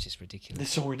 I mean, that's just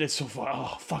ridiculous. That's so far.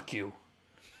 Oh, fuck you.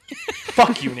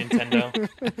 Fuck you, Nintendo.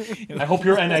 I hope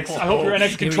your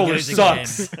NX controller goes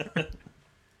sucks.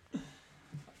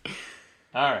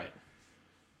 All right.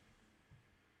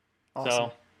 Awesome.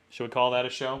 So, should we call that a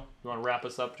show? You want to wrap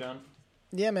us up, John?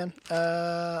 Yeah, man.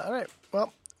 All right.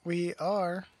 Well, we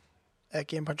are at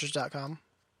GamePunchers.com.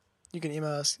 You can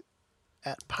email us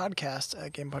at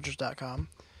podcast@GamePunchers.com.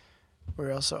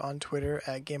 We're also on Twitter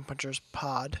at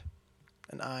GamePunchersPod.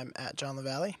 And I'm at John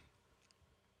LaValle.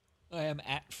 I am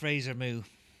at Fraser Moo.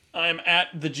 I'm at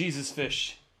the Jesus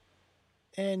Fish.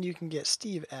 And you can get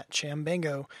Steve at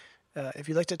Chambango. If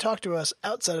you'd like to talk to us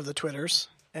outside of the Twitters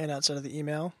and outside of the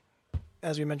email,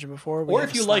 as we mentioned before. Or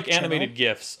if you like animated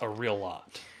GIFs, a real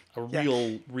lot.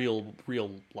 Real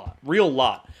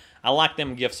lot. I like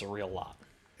them GIFs a real lot.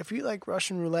 If you like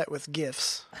Russian roulette with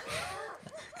GIFs.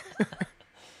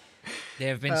 There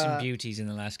have been some beauties in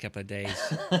the last couple of days.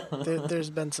 There's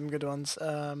been some good ones.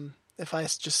 If I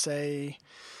just say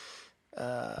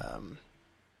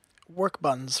work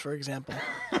buns, for example.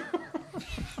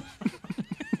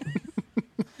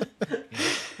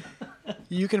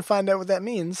 You can find out what that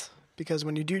means, because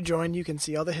when you do join, you can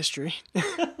see all the history.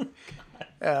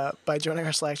 By joining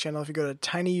our Slack channel, if you go to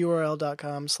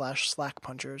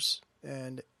tinyurl.com/slackpunchers,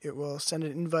 and it will send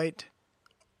an invite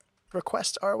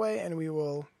request our way, and we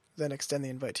will then extend the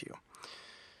invite to you.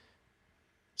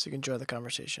 So you can join the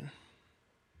conversation.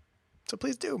 So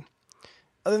please do.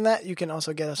 Other than that, you can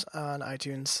also get us on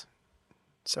iTunes.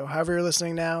 So however you're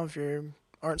listening now, if you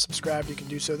aren't subscribed, you can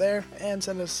do so there, and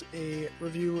send us a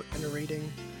review and a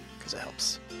rating, because it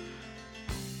helps.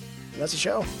 And that's the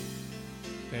show.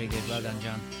 Very good. Well done,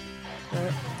 John. All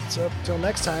right. So until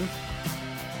next time,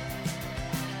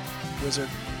 Wizard.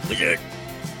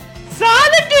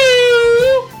 Sonic!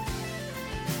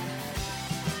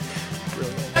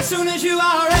 Brilliant. As soon as you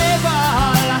are able